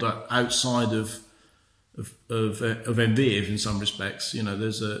world outside of MV in some respects.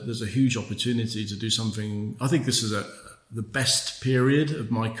 There's a huge opportunity to do something. I think this is the best period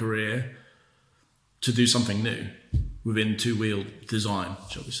of my career to do something new within two-wheel design,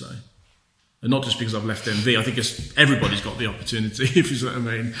 shall we say. And not just because I've left MV. I think everybody's got the opportunity, if you see what I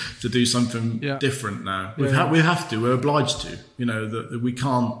mean, to do something different now. We have to. We're obliged to. That we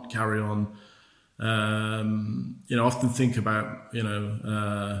can't carry on. I often think about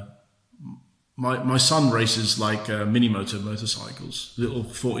my son races like mini motorcycles, little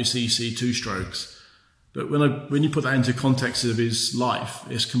 40cc 2-strokes. But when you put that into context of his life,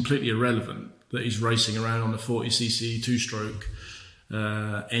 it's completely irrelevant that he's racing around on a 40cc 2-stroke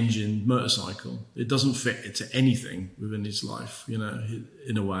engine motorcycle. It doesn't fit into anything within his life, you know,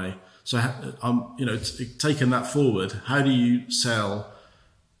 in a way. So, you know, taking that forward, how do you sell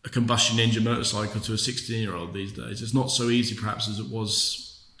a combustion engine motorcycle to a 16-year-old these days? It's not so easy, perhaps, as it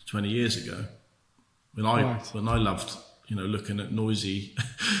was 20 years ago when I loved, you know, looking at noisy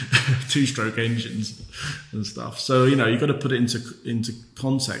 2-stroke engines and stuff. So, you know, you've got to put it into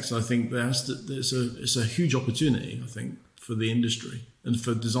context. And I think it's a huge opportunity, I think, for the industry and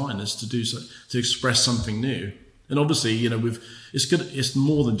for designers to do so, to express something new. And obviously, you know, it's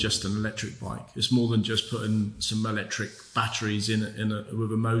more than just an electric bike. It's more than just putting some electric batteries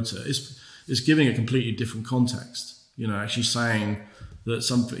with a motor. It's giving a completely different context. You know, actually saying that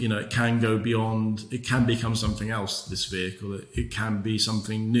something, you know, it can go beyond, it can become something else, this vehicle. It can be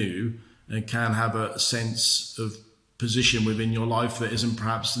something new and can have a sense of position within your life that isn't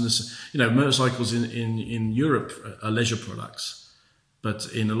perhaps in this, you know, motorcycles in Europe are leisure products. But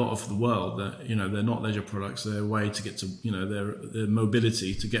in a lot of the world, you know, they're not leisure products. They're a way to get to, you know, their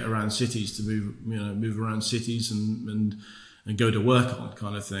mobility, to get around cities, to move around cities and go to work on,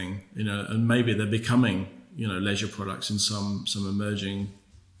 kind of thing. You know, and maybe they're becoming, you know, leisure products in some emerging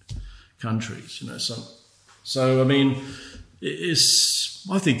countries. You know, so I mean,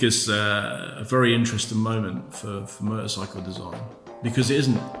 I think it's a very interesting moment for motorcycle design, because it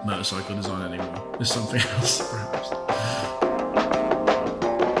isn't motorcycle design anymore. It's something else, perhaps.